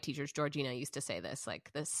one of my teachers, Georgina, used to say this,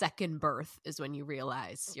 like the second birth is when you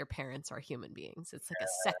realize your parents are human beings. It's like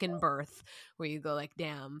a second birth where you go like,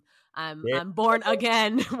 damn, I'm born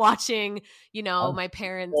again, watching, you know, my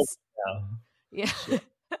parents. Yeah.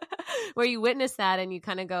 Where you witness that and you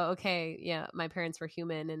kind of go, okay, yeah, my parents were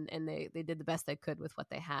human, and they did the best they could with what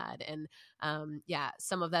they had. And yeah,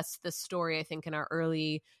 some of that's the story, I think, in our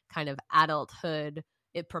early kind of adulthood.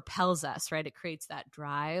 It propels us, right? It creates that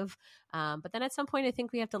drive. But then at some point, I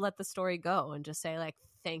think we have to let the story go and just say, like,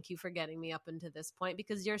 thank you for getting me up into this point,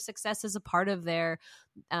 because your success is a part of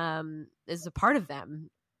is a part of them.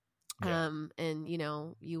 Yeah. And you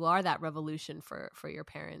know, you are that revolution for your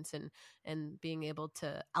parents, and being able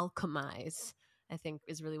to alchemize, I think,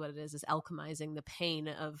 is really what it is alchemizing the pain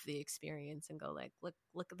of the experience, and go like,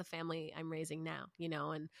 look at the family I'm raising now, you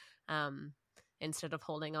know, and instead of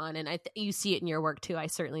holding on. And you see it in your work too. I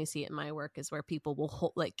certainly see it in my work, is where people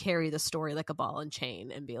will like carry the story like a ball and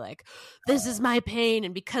chain and be like, this is my pain,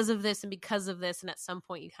 and because of this, and because of this. And at some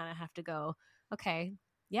point you kind of have to go, okay,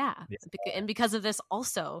 yeah. And because of this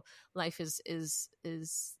also, life is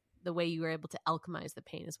the way you were able to alchemize the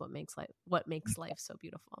pain is what makes life so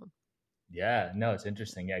beautiful. Yeah, no, it's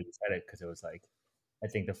interesting. Yeah, you said it, because it was like, I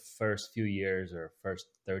think the first few years or first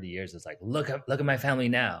 30 years is like, look at my family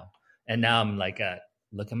now. And now I'm like,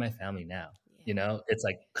 look at my family now. Yeah. You know, it's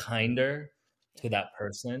like kinder to that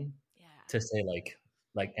person, to say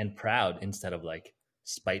like, and proud instead of like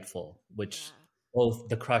spiteful, which both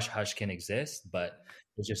the crush hush can exist, but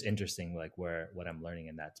it's just interesting, like what I'm learning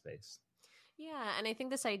in that space. Yeah. And I think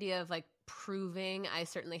this idea of like proving, I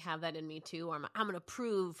certainly have that in me too, or I'm going to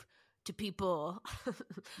prove to people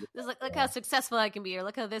this, look how successful I can be, or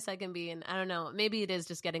look how this I can be. And I don't know, maybe it is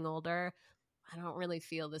just getting older. I don't really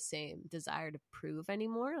feel the same desire to prove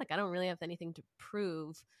anymore. Like, I don't really have anything to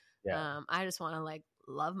prove. Yeah. I just want to like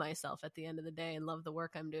love myself at the end of the day and love the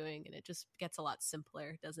work I'm doing. And it just gets a lot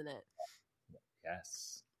simpler, doesn't it?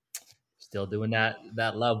 Yes. Still doing that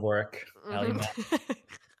love work.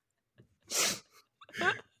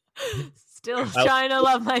 Still trying to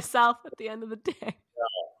love myself at the end of the day.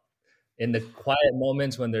 In the quiet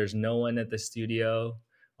moments when there's no one at the studio,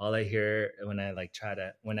 all I hear when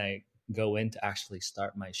I go in to actually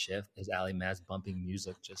start my shift is Ali Maz bumping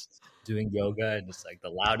music, just doing yoga, and it's like the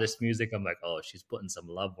loudest music. I'm like, oh, she's putting some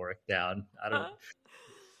love work down.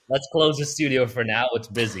 Let's close the studio for now. It's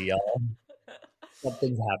busy, y'all.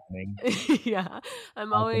 Something's happening. Yeah.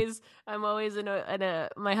 I'm always in a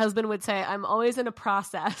my husband would say, I'm always in a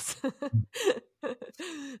process.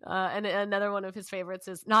 And another one of his favorites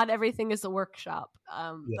is, not everything is a workshop.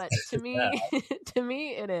 But to me, to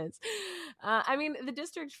me it is. I mean, the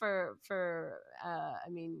district for I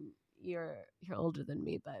mean, you're older than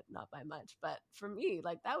me, but not by much. But for me,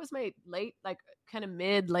 like, that was my late, like kind of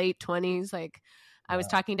late 20s. Like, I was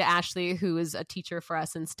talking to Ashley, who is a teacher for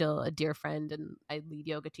us and still a dear friend, and I lead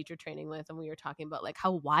yoga teacher training with, and we were talking about like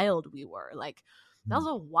how wild we were. Like, that was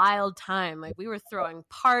a wild time. Like, we were throwing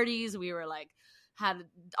parties. We were like, had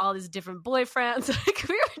all these different boyfriends. Like,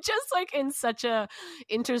 we were just like in such a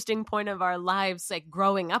interesting point of our lives, like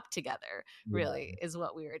growing up together, really, is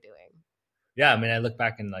what we were doing. Yeah. I mean, I look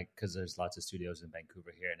back and like, cause there's lots of studios in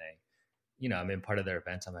Vancouver here, and I'm in part of their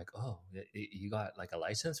events. I'm like, oh, you got like a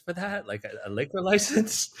license for that? Like a liquor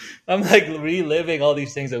license? I'm like reliving all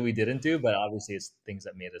these things that we didn't do, but obviously it's things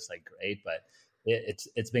that made us like great. But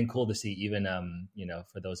it's been cool to see, even,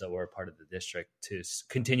 for those that were part of the district, to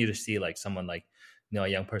continue to see like someone like, a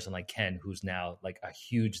young person like Ken, who's now like a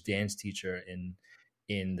huge dance teacher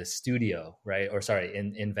in the studio, right? Or sorry,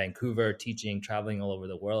 in Vancouver, teaching, traveling all over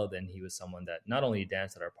the world. And he was someone that not only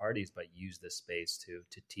danced at our parties, but used this space to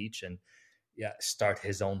teach and start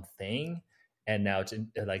his own thing. And now it's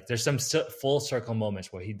like there's some full circle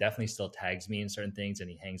moments where he definitely still tags me in certain things, and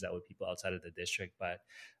he hangs out with people outside of the district. But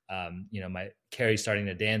my Carrie's starting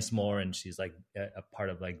to dance more, and she's like a part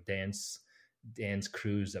of like dance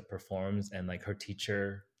crews that performs, and like her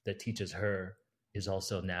teacher that teaches her is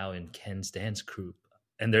also now in Ken's dance group,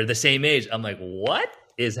 and they're the same age. I'm like, what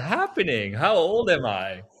is happening? How old am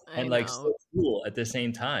I? And like so cool at the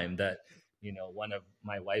same time that one of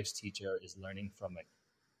my wife's teacher is learning from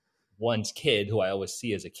one's kid, who I always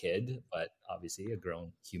see as a kid, but obviously a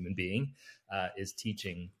grown human being, is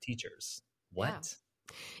teaching teachers. What?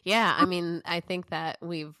 Yeah, I mean, I think that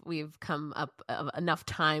we've come up enough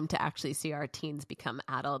time to actually see our teens become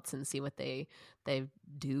adults and see what they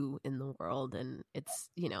do in the world. And it's,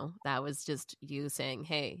 that was just you saying,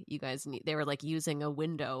 hey, you guys need, they were like using a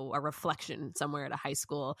window, a reflection somewhere at a high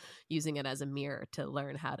school, using it as a mirror to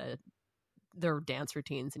learn how to their dance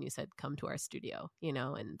routines. And you said, come to our studio,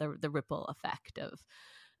 and the ripple effect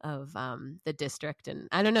of the district. And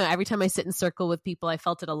I don't know, every time I sit in circle with people, I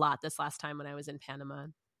felt it a lot this last time when I was in Panama,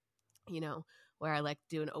 where I like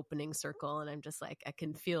do an opening circle, and I'm just like, I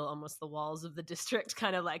can feel almost the walls of the district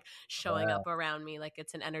kind of like showing up around me. Like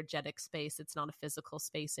it's an energetic space. It's not a physical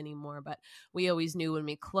space anymore, but we always knew when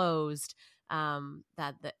we closed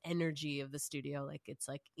that the energy of the studio, like it's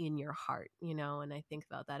like in your heart, and I think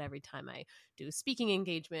about that every time I do a speaking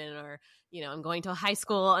engagement, or, I'm going to a high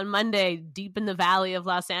school on Monday, deep in the valley of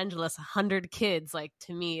Los Angeles, 100 kids. Like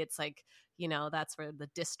to me, it's like, that's where the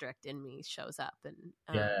district in me shows up,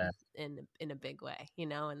 and in a big way,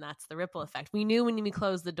 and that's the ripple effect. We knew when we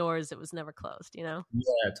closed the doors, it was never closed, Yeah,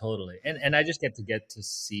 totally. And I just get to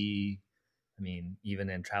see, I mean, even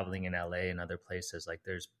in traveling in LA and other places, like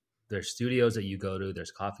there's studios that you go to,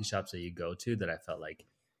 there's coffee shops that you go to that I felt like,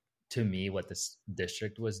 to me, what this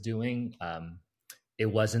district was doing, it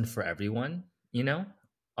wasn't for everyone,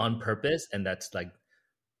 on purpose. And that's like,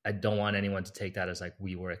 I don't want anyone to take that as like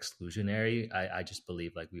we were exclusionary. I just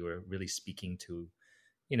believe like we were really speaking to,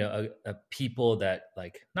 a people that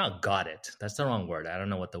like not got it. That's the wrong word. I don't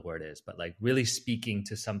know what the word is, but like really speaking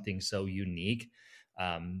to something so unique,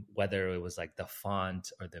 whether it was like the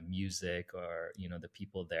font or the music or, the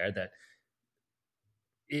people there, that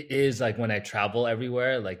it is like when I travel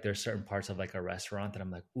everywhere, like there's certain parts of like a restaurant that I'm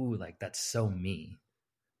like, ooh, like that's so me.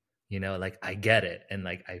 Like I get it. And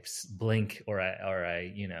like I blink or I,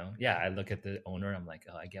 I look at the owner. I'm like,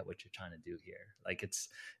 oh, I get what you're trying to do here. Like it's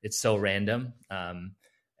so random.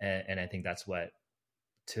 And I think that's what,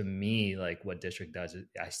 to me, like what district does is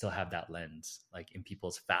I still have that lens, like in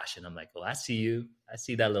people's fashion. I'm like, well, I see you. I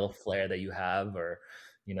see that little flair that you have, or,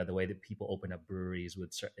 the way that people open up breweries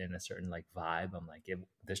in a certain like vibe. I'm like,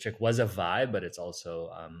 district was a vibe, but it's also,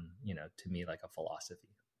 to me, like a philosophy.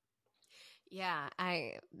 Yeah,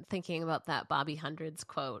 I thinking about that Bobby Hundreds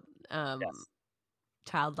quote, Yes.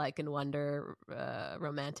 childlike and wonder,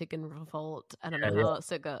 romantic and revolt. I don't know how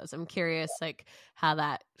else it goes. I'm curious, like how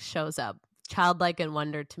that shows up. Childlike and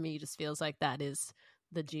wonder to me just feels like that is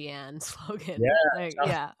the Jian slogan.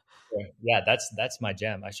 Yeah, that's my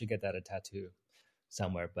jam. I should get that a tattoo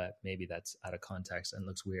somewhere, but maybe that's out of context and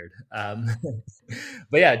looks weird.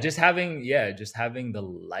 But yeah, just having the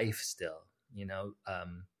life still,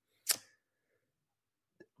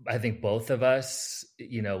 I think both of us,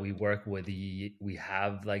 we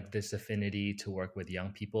have like this affinity to work with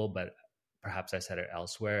young people, but perhaps I said it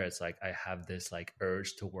elsewhere. It's like, I have this like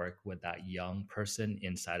urge to work with that young person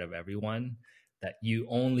inside of everyone that you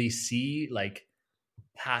only see like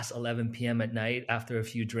past 11 p.m. at night after a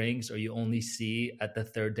few drinks, or you only see at the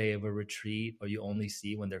third day of a retreat, or you only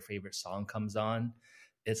see when their favorite song comes on.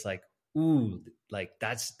 It's like, ooh, like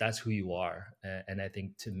that's who you are. And I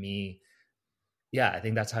think, to me, I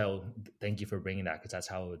think that's how, thank you for bringing that, because that's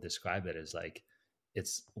how I would describe it, is like,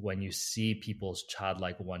 it's when you see people's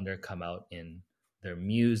childlike wonder come out in their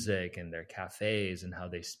music and their cafes and how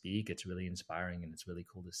they speak, it's really inspiring and it's really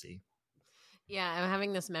cool to see. Yeah, I'm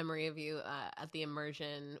having this memory of you at the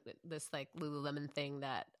immersion, this like Lululemon thing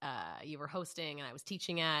that you were hosting and I was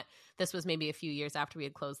teaching at. This was maybe a few years after we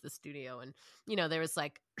had closed the studio. And, there was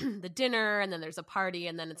like the dinner, and then there's a party,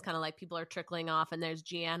 and then it's kind of like people are trickling off, and there's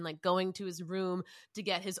Jian like going to his room to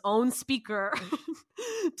get his own speaker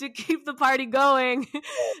to keep the party going,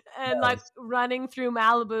 and like running through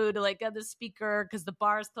Malibu to like get the speaker because the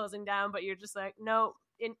bar is closing down, but you're just like, no.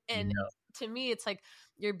 And to me, it's like,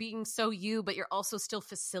 you're being so you, but you're also still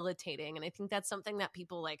facilitating. And I think that's something that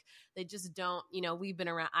people like, they just don't, we've been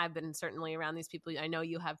around, I've been certainly around these people. I know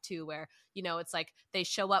you have too, where, it's like they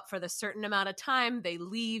show up for the certain amount of time, they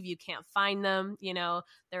leave, you can't find them,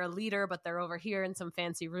 they're a leader, but they're over here in some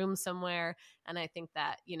fancy room somewhere. And I think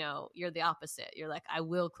that, you're the opposite. You're like, I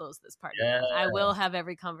will close this party down. I will have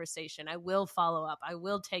every conversation. I will follow up. I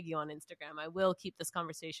will tag you on Instagram. I will keep this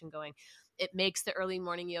conversation going. It makes the early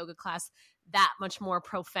morning yoga class that much more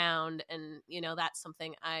profound. And, that's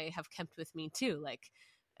something I have kept with me too. Like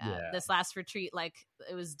this last retreat, like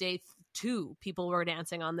it was day 2, people were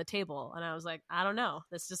dancing on the table. And I was like, I don't know.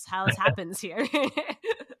 That's just how this happens here.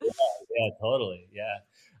 Yeah, totally. Yeah.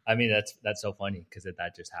 I mean, that's so funny because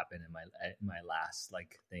that just happened in my last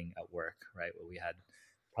like thing at work, right? Where we had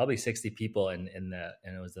probably 60 people and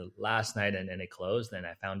it was the last night and it closed, and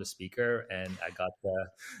I found a speaker and I got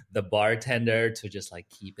the bartender to just like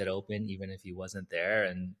keep it open even if he wasn't there.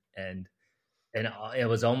 And it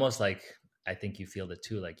was almost like, I think you feel it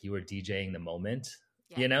too, like you were DJing the moment,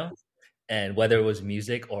 and whether it was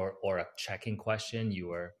music or a checking question, you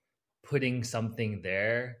were putting something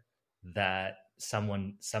there that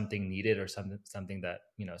something needed, or something that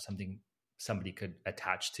somebody could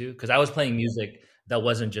attach to. Because I was playing music that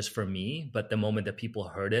wasn't just for me, but the moment that people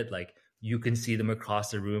heard it, like you can see them across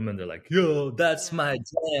the room and they're like, yo, that's my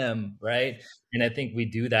jam, right? And I think we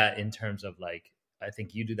do that in terms of like, I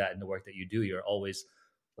think you do that in the work that you do. You're always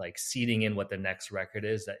like seeding in what the next record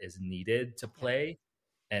is that is needed to play,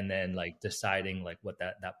 and then like deciding like what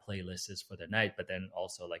that playlist is for the night, but then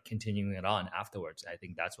also like continuing it on afterwards. I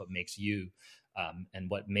think that's what makes you and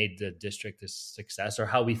what made the district a success, or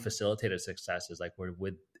how we facilitate a success, is like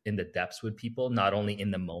we're in the depths with people, not only in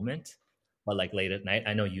the moment, but like late at night.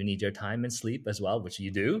 I know you need your time and sleep as well, which you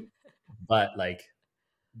do, but like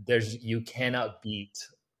you cannot beat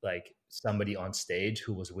like somebody on stage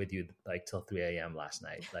who was with you like till 3 a.m. last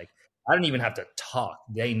night. Like I don't even have to talk.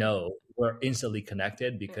 They know we're instantly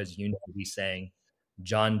connected because he's saying,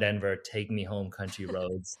 John Denver, take me home country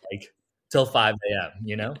roads, like till 5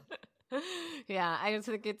 a.m., Yeah, I just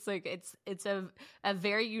think it's like it's a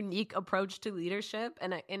very unique approach to leadership,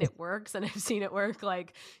 and it works, and I've seen it work,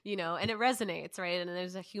 like and it resonates, right? And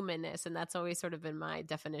there's a humanness, and that's always sort of been my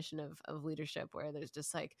definition of leadership, where there's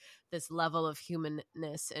just like this level of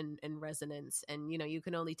humanness and resonance, and you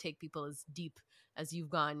can only take people as deep as you've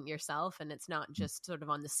gone yourself, and it's not just sort of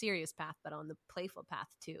on the serious path, but on the playful path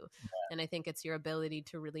too. And I think it's your ability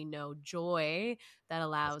to really know joy that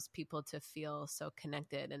allows people to feel so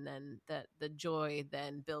connected, and then the joy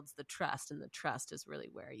then builds the trust, and the trust is really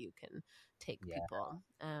where you can take people.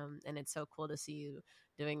 And it's so cool to see you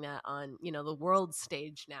doing that on the world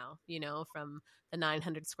stage now, from the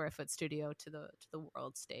 900 square foot studio to the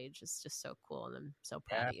world stage. It's just so cool, and I'm so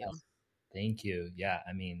proud of you. Thank you. Yeah,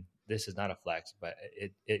 I mean, this is not a flex, but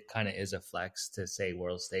it kind of is a flex to say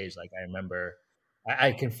world stage. Like I remember,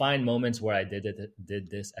 I can find moments where I did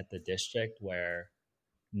this at the district, where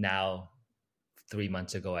now 3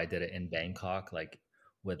 months ago I did it in Bangkok, like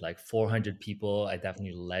with like 400 people. I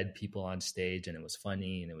definitely led people on stage, and it was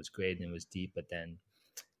funny and it was great and it was deep. But then,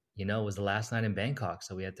 it was the last night in Bangkok,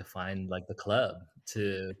 so we had to find like the club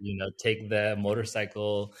to, take the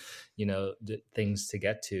motorcycle, things to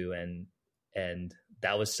get to, and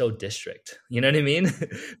that was so district. You know what I mean?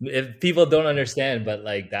 If people don't understand, but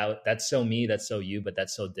like that's so me, that's so you, but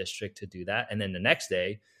that's so district to do that. And then the next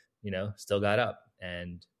day, still got up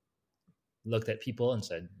and looked at people and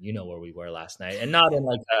said, where we were last night, and not in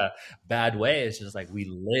like a bad way. It's just like we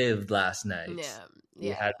lived last night. We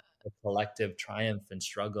had a collective triumph and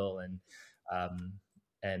struggle,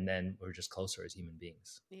 and then we're just closer as human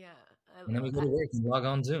beings. And then we go to work and log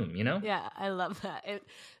on Zoom, Yeah, I love that.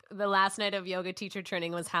 The last night of yoga teacher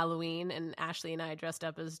training was Halloween, and Ashley and I dressed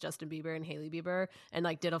up as Justin Bieber and Hailey Bieber and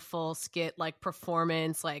like did a full skit, like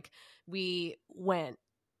performance. Like we went,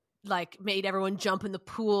 like made everyone jump in the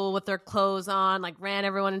pool with their clothes on, like ran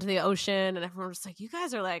everyone into the ocean, and everyone was like, you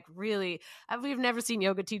guys are like really, we've never seen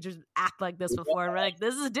yoga teachers act like this before. And we're like,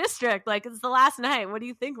 this is district, like it's the last night, what do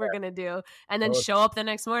you think we're gonna do? And then show up the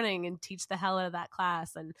next morning and teach the hell out of that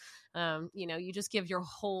class. And you just give your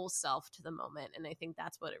whole self to the moment, and I think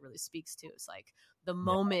that's what it really speaks to. It's like the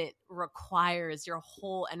moment requires your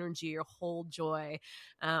whole energy, your whole joy,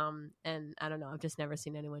 and I don't know, I've just never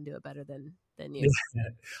seen anyone do it better than you.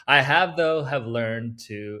 I have learned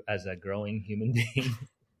to, as a growing human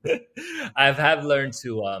being, have learned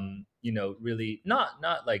to really not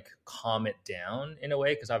like calm it down in a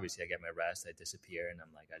way, because obviously I get my rest, I disappear, and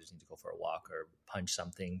I'm like, I just need to go for a walk or punch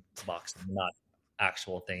something, box, not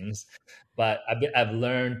actual things. But I've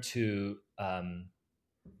learned to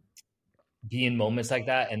be in moments like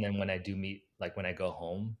that. And then when I do meet, like when I go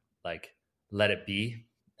home, like let it be.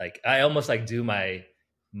 Like I almost like do my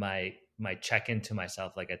check in to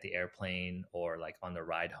myself, like at the airplane or like on the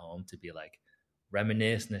ride home, to be like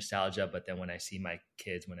reminisce, nostalgia. But then when I see my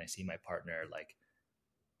kids, when I see my partner, like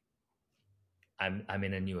I'm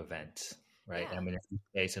in a new event, right? Yeah. I'm in a new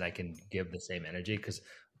space and I can give the same energy. Because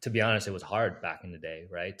to be honest, it was hard back in the day,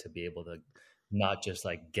 right? To be able to not just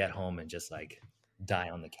like get home and just like die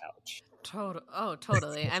on the couch.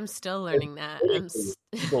 Totally. I'm still There's learning that. waiting for you.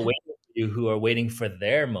 People waiting for you who are waiting for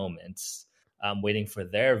their moments, waiting for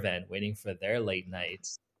their event, waiting for their late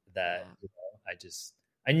nights. That Yeah.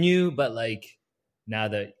 I knew, but like now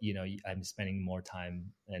that I'm spending more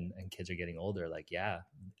time and kids are getting older, like yeah,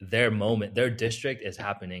 their moment, their district is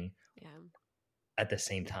happening Yeah. at the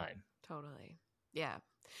same time. Totally. Yeah.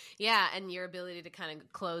 Yeah. And your ability to kind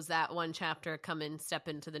of close that one chapter, come in, step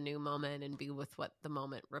into the new moment and be with what the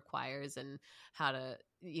moment requires, and how to,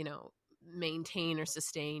 maintain or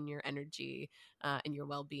sustain your energy and your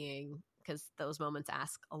well-being, because those moments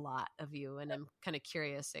ask a lot of you. And I'm kind of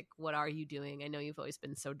curious, like, what are you doing? I know you've always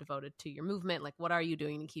been so devoted to your movement. Like, what are you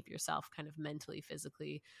doing to keep yourself kind of mentally,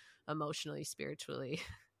 physically, emotionally, spiritually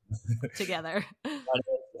together?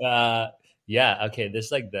 Yeah, okay,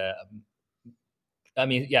 this like the I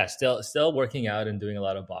mean, yeah, still working out and doing a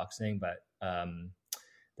lot of boxing, but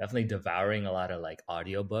definitely devouring a lot of like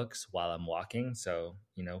audiobooks while I'm walking. So,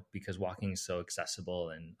 because walking is so accessible,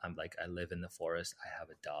 and I live in the forest. I have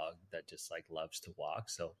a dog that just like loves to walk.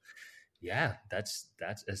 So yeah, that's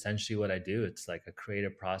essentially what I do. It's like a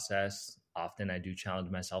creative process. Often I do challenge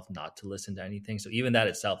myself not to listen to anything. So even that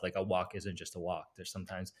itself, like a walk isn't just a walk. There's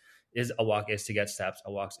sometimes is a walk is to get steps,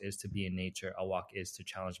 a walk is to be in nature, a walk is to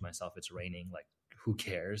challenge myself. It's raining, like who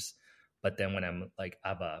cares? But then when I'm like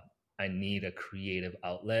I need a creative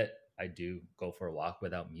outlet, I do go for a walk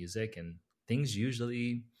without music, and things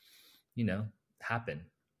usually, you know, happen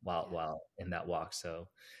while in that walk. So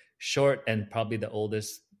short and probably the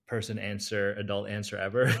oldest adult answer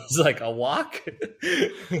ever is like a walk.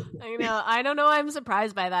 I know. I don't know. I'm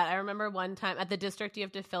surprised by that. I remember one time at the district, you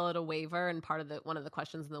have to fill out a waiver, and one of the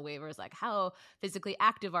questions in the waiver is like, "How physically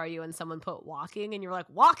active are you?" And someone put walking, and you're like,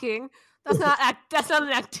 "Walking? That's not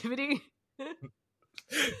an activity."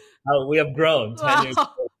 Oh, we have grown 10 years.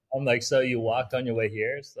 Wow. I'm like, so you walked on your way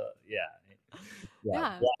here? So yeah.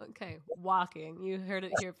 Yeah. Okay. Walking. You heard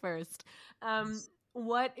it here first.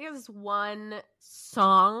 What is one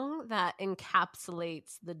song that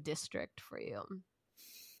encapsulates the district for you?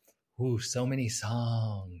 Ooh, so many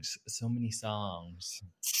songs, so many songs.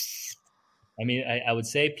 I mean, I would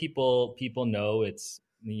say people know it's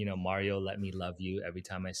Mario, Let Me Love You. Every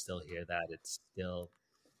time I still hear that,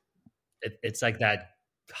 it's like that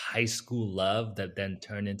high school love that then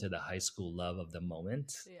turned into the high school love of the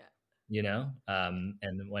moment. And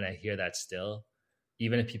when I hear that still,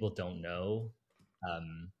 even if people don't know,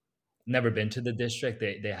 never been to the district,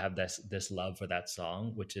 they have this love for that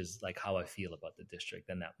song, which is like how I feel about the district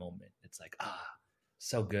in that moment. It's like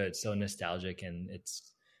so good, so nostalgic. And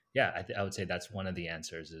it's I would say that's one of the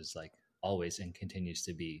answers, is like always and continues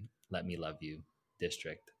to be Let Me Love You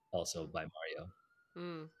district, also by Mario.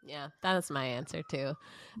 Yeah, that's my answer too.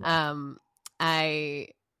 Yeah.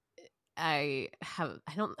 I've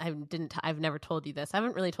never told you this. I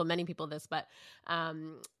haven't really told many people this, but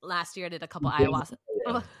last year I did a couple You've been with ayahuasca.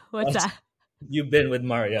 Mario. What's that? You've been with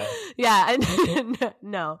Mario. Yeah,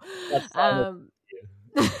 no. That's song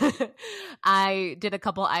I did a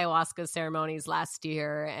couple ayahuasca ceremonies last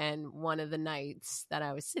year, and one of the nights that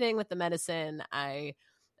I was sitting with the medicine,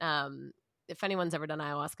 if anyone's ever done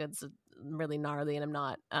ayahuasca, it's really gnarly, and I'm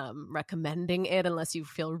not recommending it unless you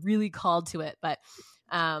feel really called to it. But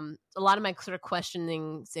a lot of my sort of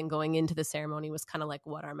questionings in going into the ceremony was kind of like,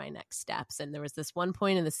 what are my next steps? And there was this one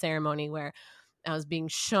point in the ceremony where I was being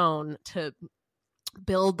shown to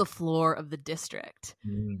build the floor of the district.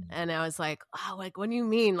 And I was like, oh, like, what do you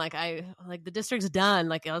mean? Like, the district's done.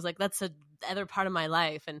 Like, I was like, that's the other part of my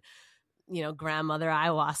life. And grandmother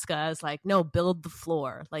ayahuasca is like, no, build the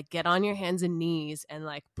floor, like get on your hands and knees and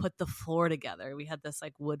like put the floor together. We had this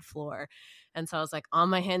like wood floor. And so I was like on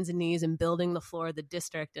my hands and knees and building the floor of the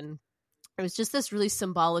district. And it was just this really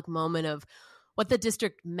symbolic moment of what the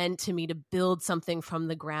district meant to me, to build something from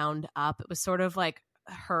the ground up. It was sort of like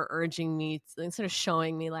her urging me, sort of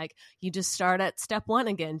showing me like, you just start at step one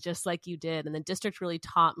again, just like you did. And the district really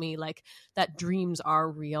taught me like that dreams are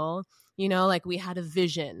real. Like we had a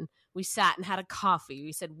vision, we sat and had a coffee.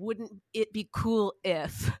 We said, wouldn't it be cool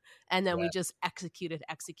if, and then we just executed.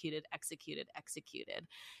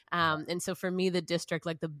 And so for me, the district,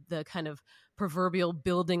 like the kind of proverbial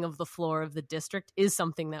building of the floor of the district is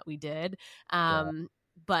something that we did.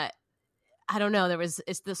 But I don't know, there's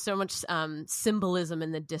so much symbolism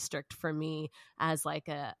in the district for me as like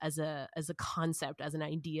as a concept, as an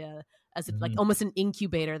idea, as like almost an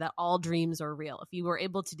incubator that all dreams are real. If you were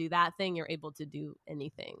able to do that thing, you're able to do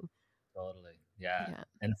anything. Totally. Yeah.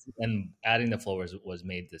 And adding the floor was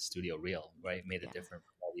made the studio real, right? Made it different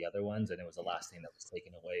from all the other ones. And it was the last thing that was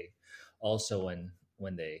taken away. Also,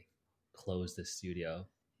 when they closed the studio,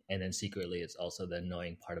 and then secretly it's also the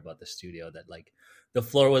annoying part about the studio that like the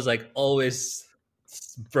floor was like always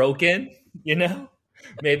broken, you know?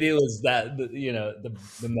 Maybe it was that, you know,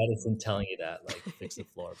 the medicine telling you that, like, fix the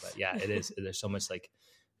floor. But yeah, it is. There's so much like,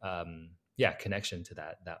 connection to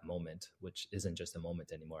that moment, which isn't just a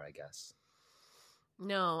moment anymore, I guess.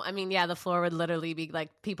 No, I mean, the floor would literally be like,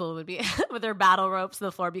 people would be with their battle ropes,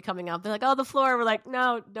 the floor be coming up. They're like, oh, the floor. We're like,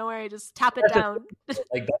 no, don't worry, just tap it down.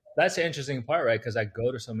 Like that's the interesting part, right? Because I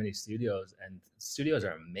go to so many studios, and studios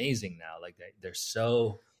are amazing now. Like they're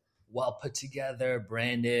so well put together,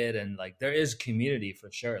 branded, and like there is community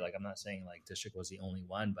for sure. Like I'm not saying like District was the only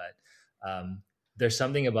one, but there's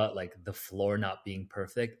something about like the floor not being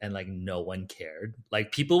perfect and like no one cared.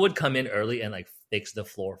 Like people would come in early and like fix the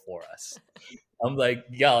floor for us. I'm like,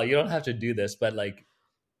 y'all, you don't have to do this, but like,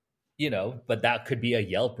 you know, but that could be a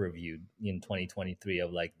Yelp review in 2023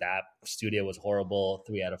 of like, that studio was horrible,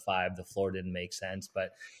 3 out of 5, the floor didn't make sense.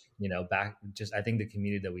 But, you know, I think the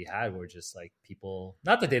community that we had were just like people,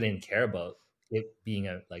 not that they didn't care about it being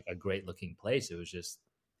a great looking place. It was just,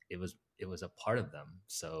 it was a part of them.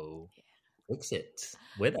 So fix it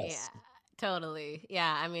with us. Yeah, totally.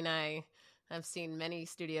 Yeah. I mean, I've seen many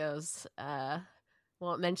studios,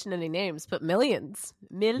 won't mention any names, but millions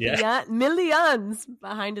behind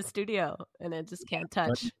a studio, and it just can't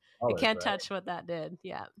touch. It can't touch what that did.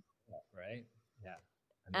 Yeah. Right.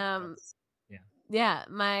 Yeah.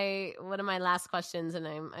 One of my last questions, and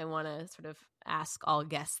I want to sort of ask all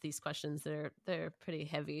guests these questions. They're pretty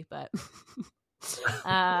heavy, but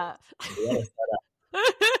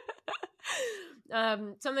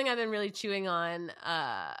something I've been really chewing on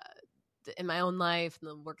in my own life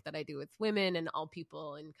and the work that I do with women and all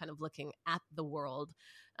people, and kind of looking at the world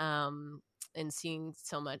and seeing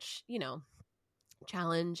so much, you know,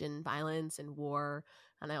 challenge and violence and war.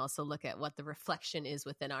 And I also look at what the reflection is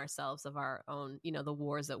within ourselves of our own, you know, the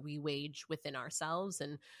wars that we wage within ourselves.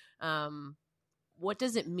 And what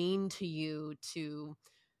does it mean to you to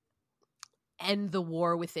end the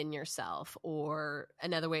war within yourself? Or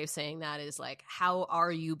another way of saying that is like, how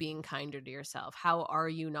are you being kinder to yourself? How are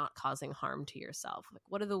you not causing harm to yourself? Like,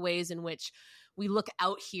 what are the ways in which we look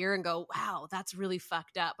out here and go, wow, that's really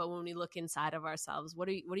fucked up, but when we look inside of ourselves, what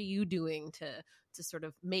are you doing to sort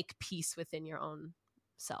of make peace within your own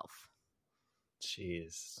self?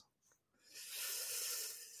 Jeez.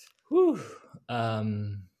 Whew.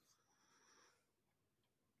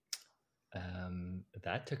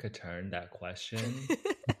 That took a turn, that question.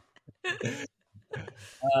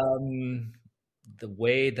 The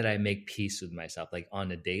way that I make peace with myself, like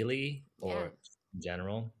on a daily or in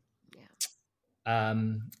general. Yeah.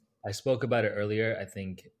 I spoke about it earlier. I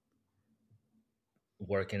think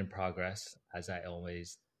work in progress, as I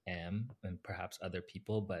always am, and perhaps other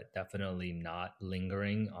people, but definitely not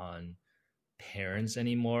lingering on parents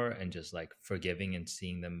anymore, and just like forgiving and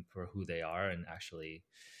seeing them for who they are, and actually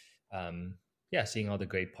seeing all the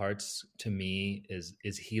great parts, to me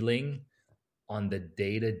is healing. On the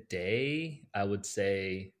day-to-day, I would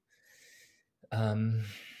say I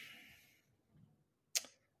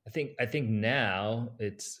think now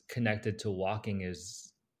it's connected to walking.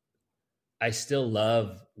 Is I still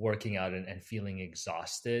love working out and feeling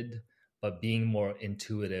exhausted, but being more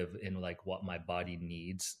intuitive in like what my body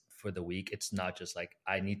needs for the week. It's not just like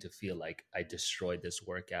I need to feel like I destroyed this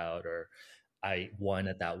workout or I won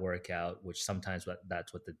at that workout, which sometimes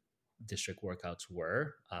that's what the district workouts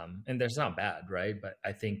were. And that's not bad, right? But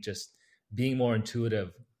I think just being more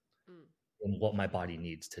intuitive in what my body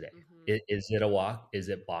needs today. Mm-hmm. Is it a walk? Is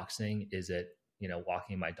it boxing? Is it,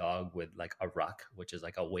 walking my dog with like a ruck, which is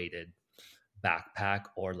like a weighted backpack,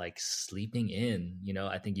 or like sleeping in?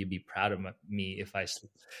 I think you'd be proud of me if I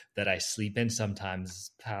sleep in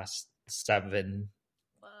sometimes past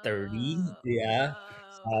 7:30. Yeah.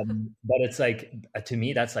 But it's like, to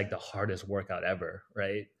me, that's like the hardest workout ever,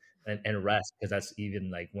 right? And rest, because that's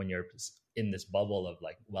even like when you're in this bubble of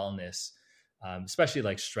like wellness, especially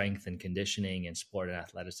like strength and conditioning and sport and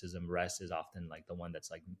athleticism, rest is often like the one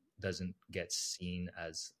that's like doesn't get seen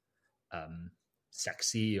as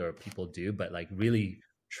sexy or people do, but like really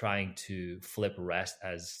trying to flip rest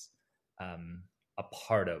as a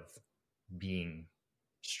part of being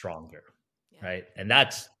stronger, Yeah. right? And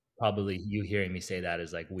that's probably, you hearing me say that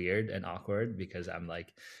is like weird and awkward because I'm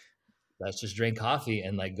like, let's just drink coffee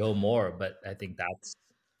and like go more. But I think that's,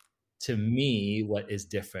 to me, what is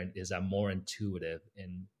different is I'm more intuitive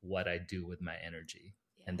in what I do with my energy.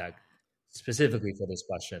 And that specifically for this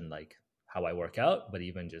question, like how I work out, but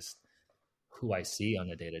even just who I see on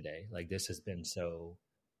a day to day. Like this has been so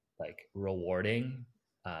like rewarding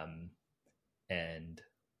and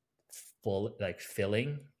full, like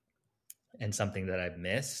filling, and something that I've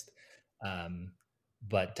missed.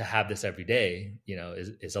 But to have this every day,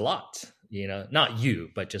 is a lot, not you,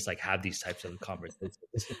 but just like have these types of conversations.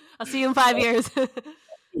 I'll see you in 5 years.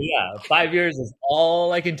 Yeah, 5 years is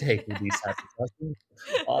all I can take with these types of questions.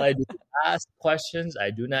 All I do is ask questions. I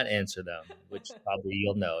do not answer them, which probably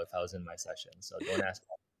you'll know if I was in my session. So don't ask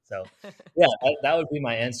questions. So yeah, that would be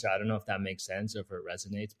my answer. I don't know if that makes sense or if it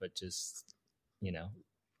resonates, but just,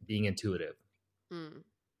 being intuitive.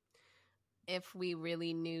 If we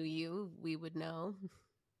really knew you, we would know.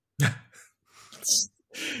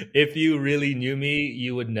 If you really knew me,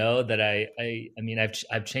 you would know that I mean,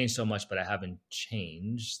 I've changed so much, but I haven't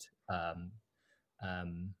changed. Not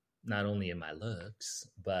only in my looks,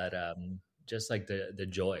 but just like the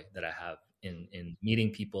joy that I have in meeting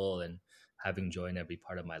people and having joy in every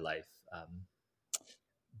part of my life.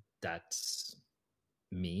 That's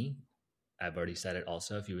me. I've already said it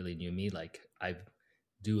also. If you really knew me, like I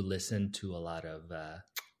do listen to a lot of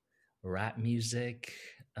rap music,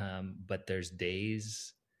 but there's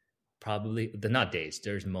days, probably not days,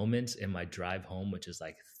 there's moments in my drive home, which is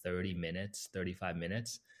like 30 minutes, 35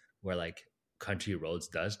 minutes, where like Country Roads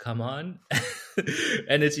does come on.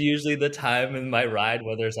 And it's usually the time in my ride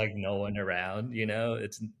where there's like no one around,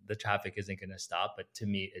 it's, the traffic isn't going to stop. But to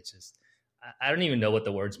me, it's just, I don't even know what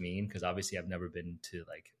the words mean, because obviously I've never been to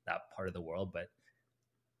like that part of the world, but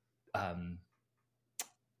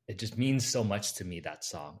it just means so much to me, that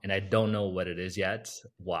song. And I don't know what it is yet,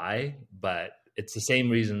 why, but it's the same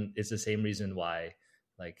reason. It's the same reason why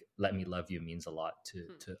like Let Me Love You means a lot to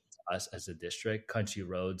us as a district. Country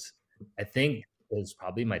Roads, I think, is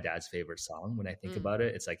probably my dad's favorite song when I think about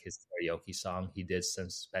it. It's like his karaoke song. He did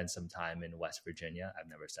spend some time in West Virginia. I've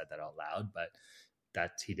never said that out loud, but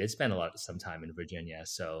that he did spend some time in Virginia.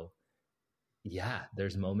 So yeah,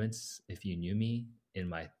 there's moments, if you knew me, in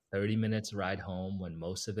my 30 minutes ride home when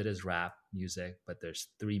most of it is rap music, but there's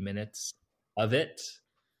 3 minutes of it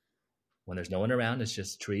when there's no one around. It's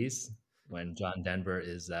just trees. When John Denver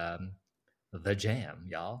is the jam,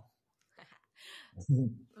 y'all.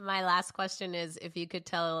 My last question is, if you could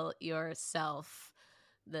tell yourself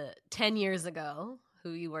the 10 years ago,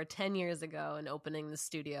 who you were 10 years ago and opening the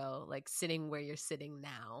studio, like sitting where you're sitting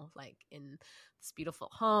now, like in this beautiful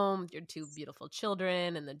home, your 2 beautiful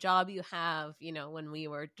children and the job you have, when we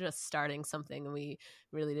were just starting something and we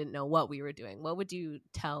really didn't know what we were doing, what would you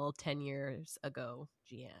tell 10 years ago,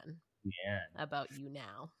 Jian, about you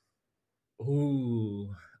now?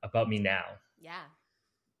 Ooh, about me now. Yeah.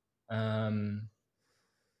 I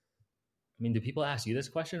mean, do people ask you this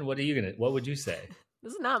question? What would you say?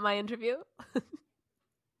 This is not my interview.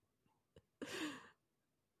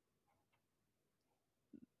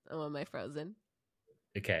 Oh, am I frozen?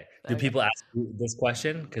 Okay. Do people ask you this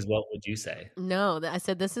question? Because what would you say? No, I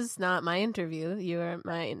said, this is not my interview. You are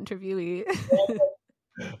my interviewee.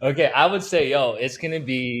 Okay, I would say, it's going to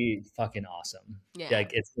be fucking awesome. Yeah.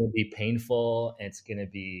 Like, it's going to be painful, and it's going to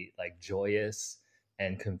be like joyous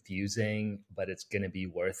and confusing, but it's going to be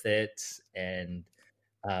worth it. And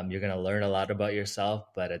you're going to learn a lot about yourself.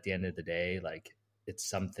 But at the end of the day, like, it's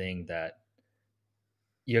something that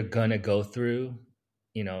you're going to go through,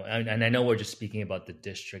 and I know we're just speaking about the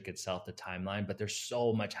district itself, the timeline, but there's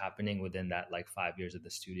so much happening within that, like 5 years of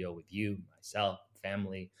the studio with you, myself,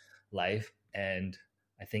 family, life. And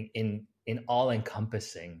I think in all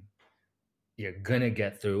encompassing, you're going to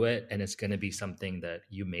get through it. And it's going to be something that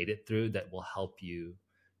you made it through that will help you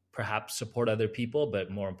perhaps support other people,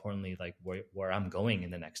 but more importantly, like where I'm going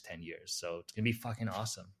in the next 10 years. So it's going to be fucking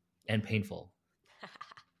awesome and painful.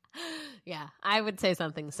 Yeah, I would say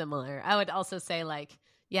something similar. I would also say like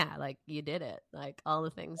you did it. Like all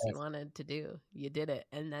the things you wanted to do, you did it.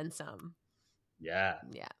 And then some. Yeah.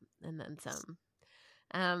 Yeah. And then some.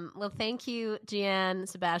 Well, thank you, Jian,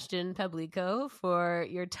 Sebastian, Pablico, for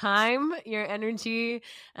your time, your energy,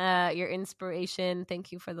 your inspiration.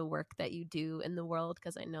 Thank you for the work that you do in the world,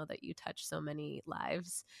 because I know that you touch so many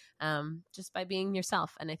lives just by being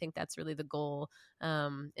yourself. And I think that's really the goal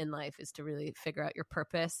in life, is to really figure out your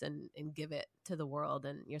purpose and give it to the world.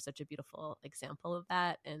 And you're such a beautiful example of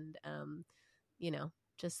that. And,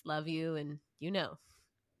 just love you. And, you know.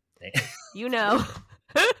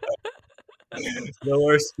 The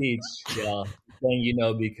worst speech, yeah.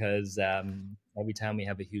 Saying because every time we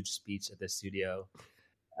have a huge speech at the studio,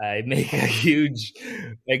 I make a huge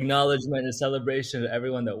acknowledgement and celebration of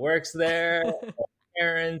everyone that works there,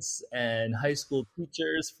 parents and high school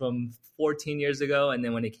teachers from 14 years ago. And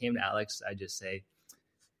then when it came to Alex, I just say,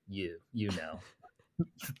 you know,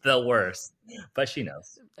 the worst. But she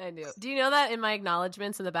knows. I do. Do you know that in my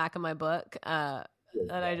acknowledgments in the back of my book that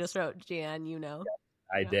I just wrote, Jian, you know?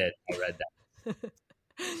 Yeah, I did. I read that.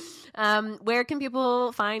 Where can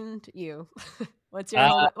people find you? What's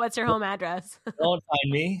your home address? Don't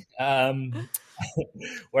find me.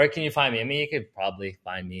 Where can you find me? I mean, you could probably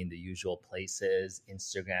find me in the usual places.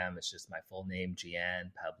 Instagram, it's just my full name,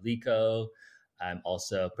 Jian Pablico. I'm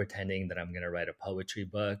also pretending that I'm going to write a poetry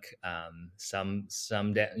book.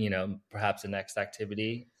 Someday, perhaps the next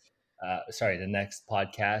activity. The next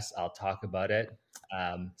podcast, I'll talk about it.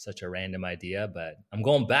 Such a random idea, but I'm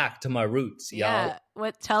going back to my roots, y'all.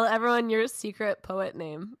 Tell everyone your secret poet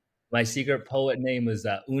name. My secret poet name was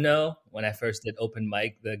Uno. When I first did open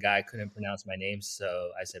mic, the guy couldn't pronounce my name, so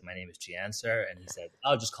I said, my name is Jian, sir. And he said,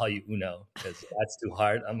 I'll just call you Uno because that's too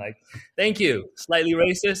hard. I'm like, thank you. Slightly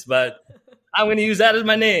racist, but I'm going to use that as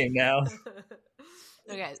my name now.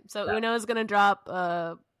 Okay, so Uno is going to drop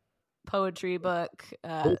a poetry book.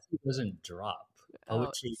 Poetry doesn't drop.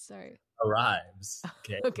 Poetry arrives.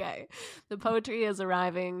 Okay. The poetry is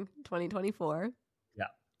arriving 2024.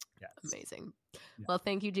 Yeah. Amazing. Yeah. Well,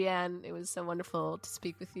 thank you, Jian. It was so wonderful to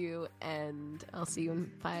speak with you, and I'll see you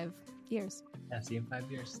in 5 years. Yeah, see you in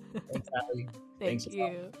 5 years. Thanks, Ali. Thank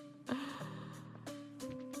you.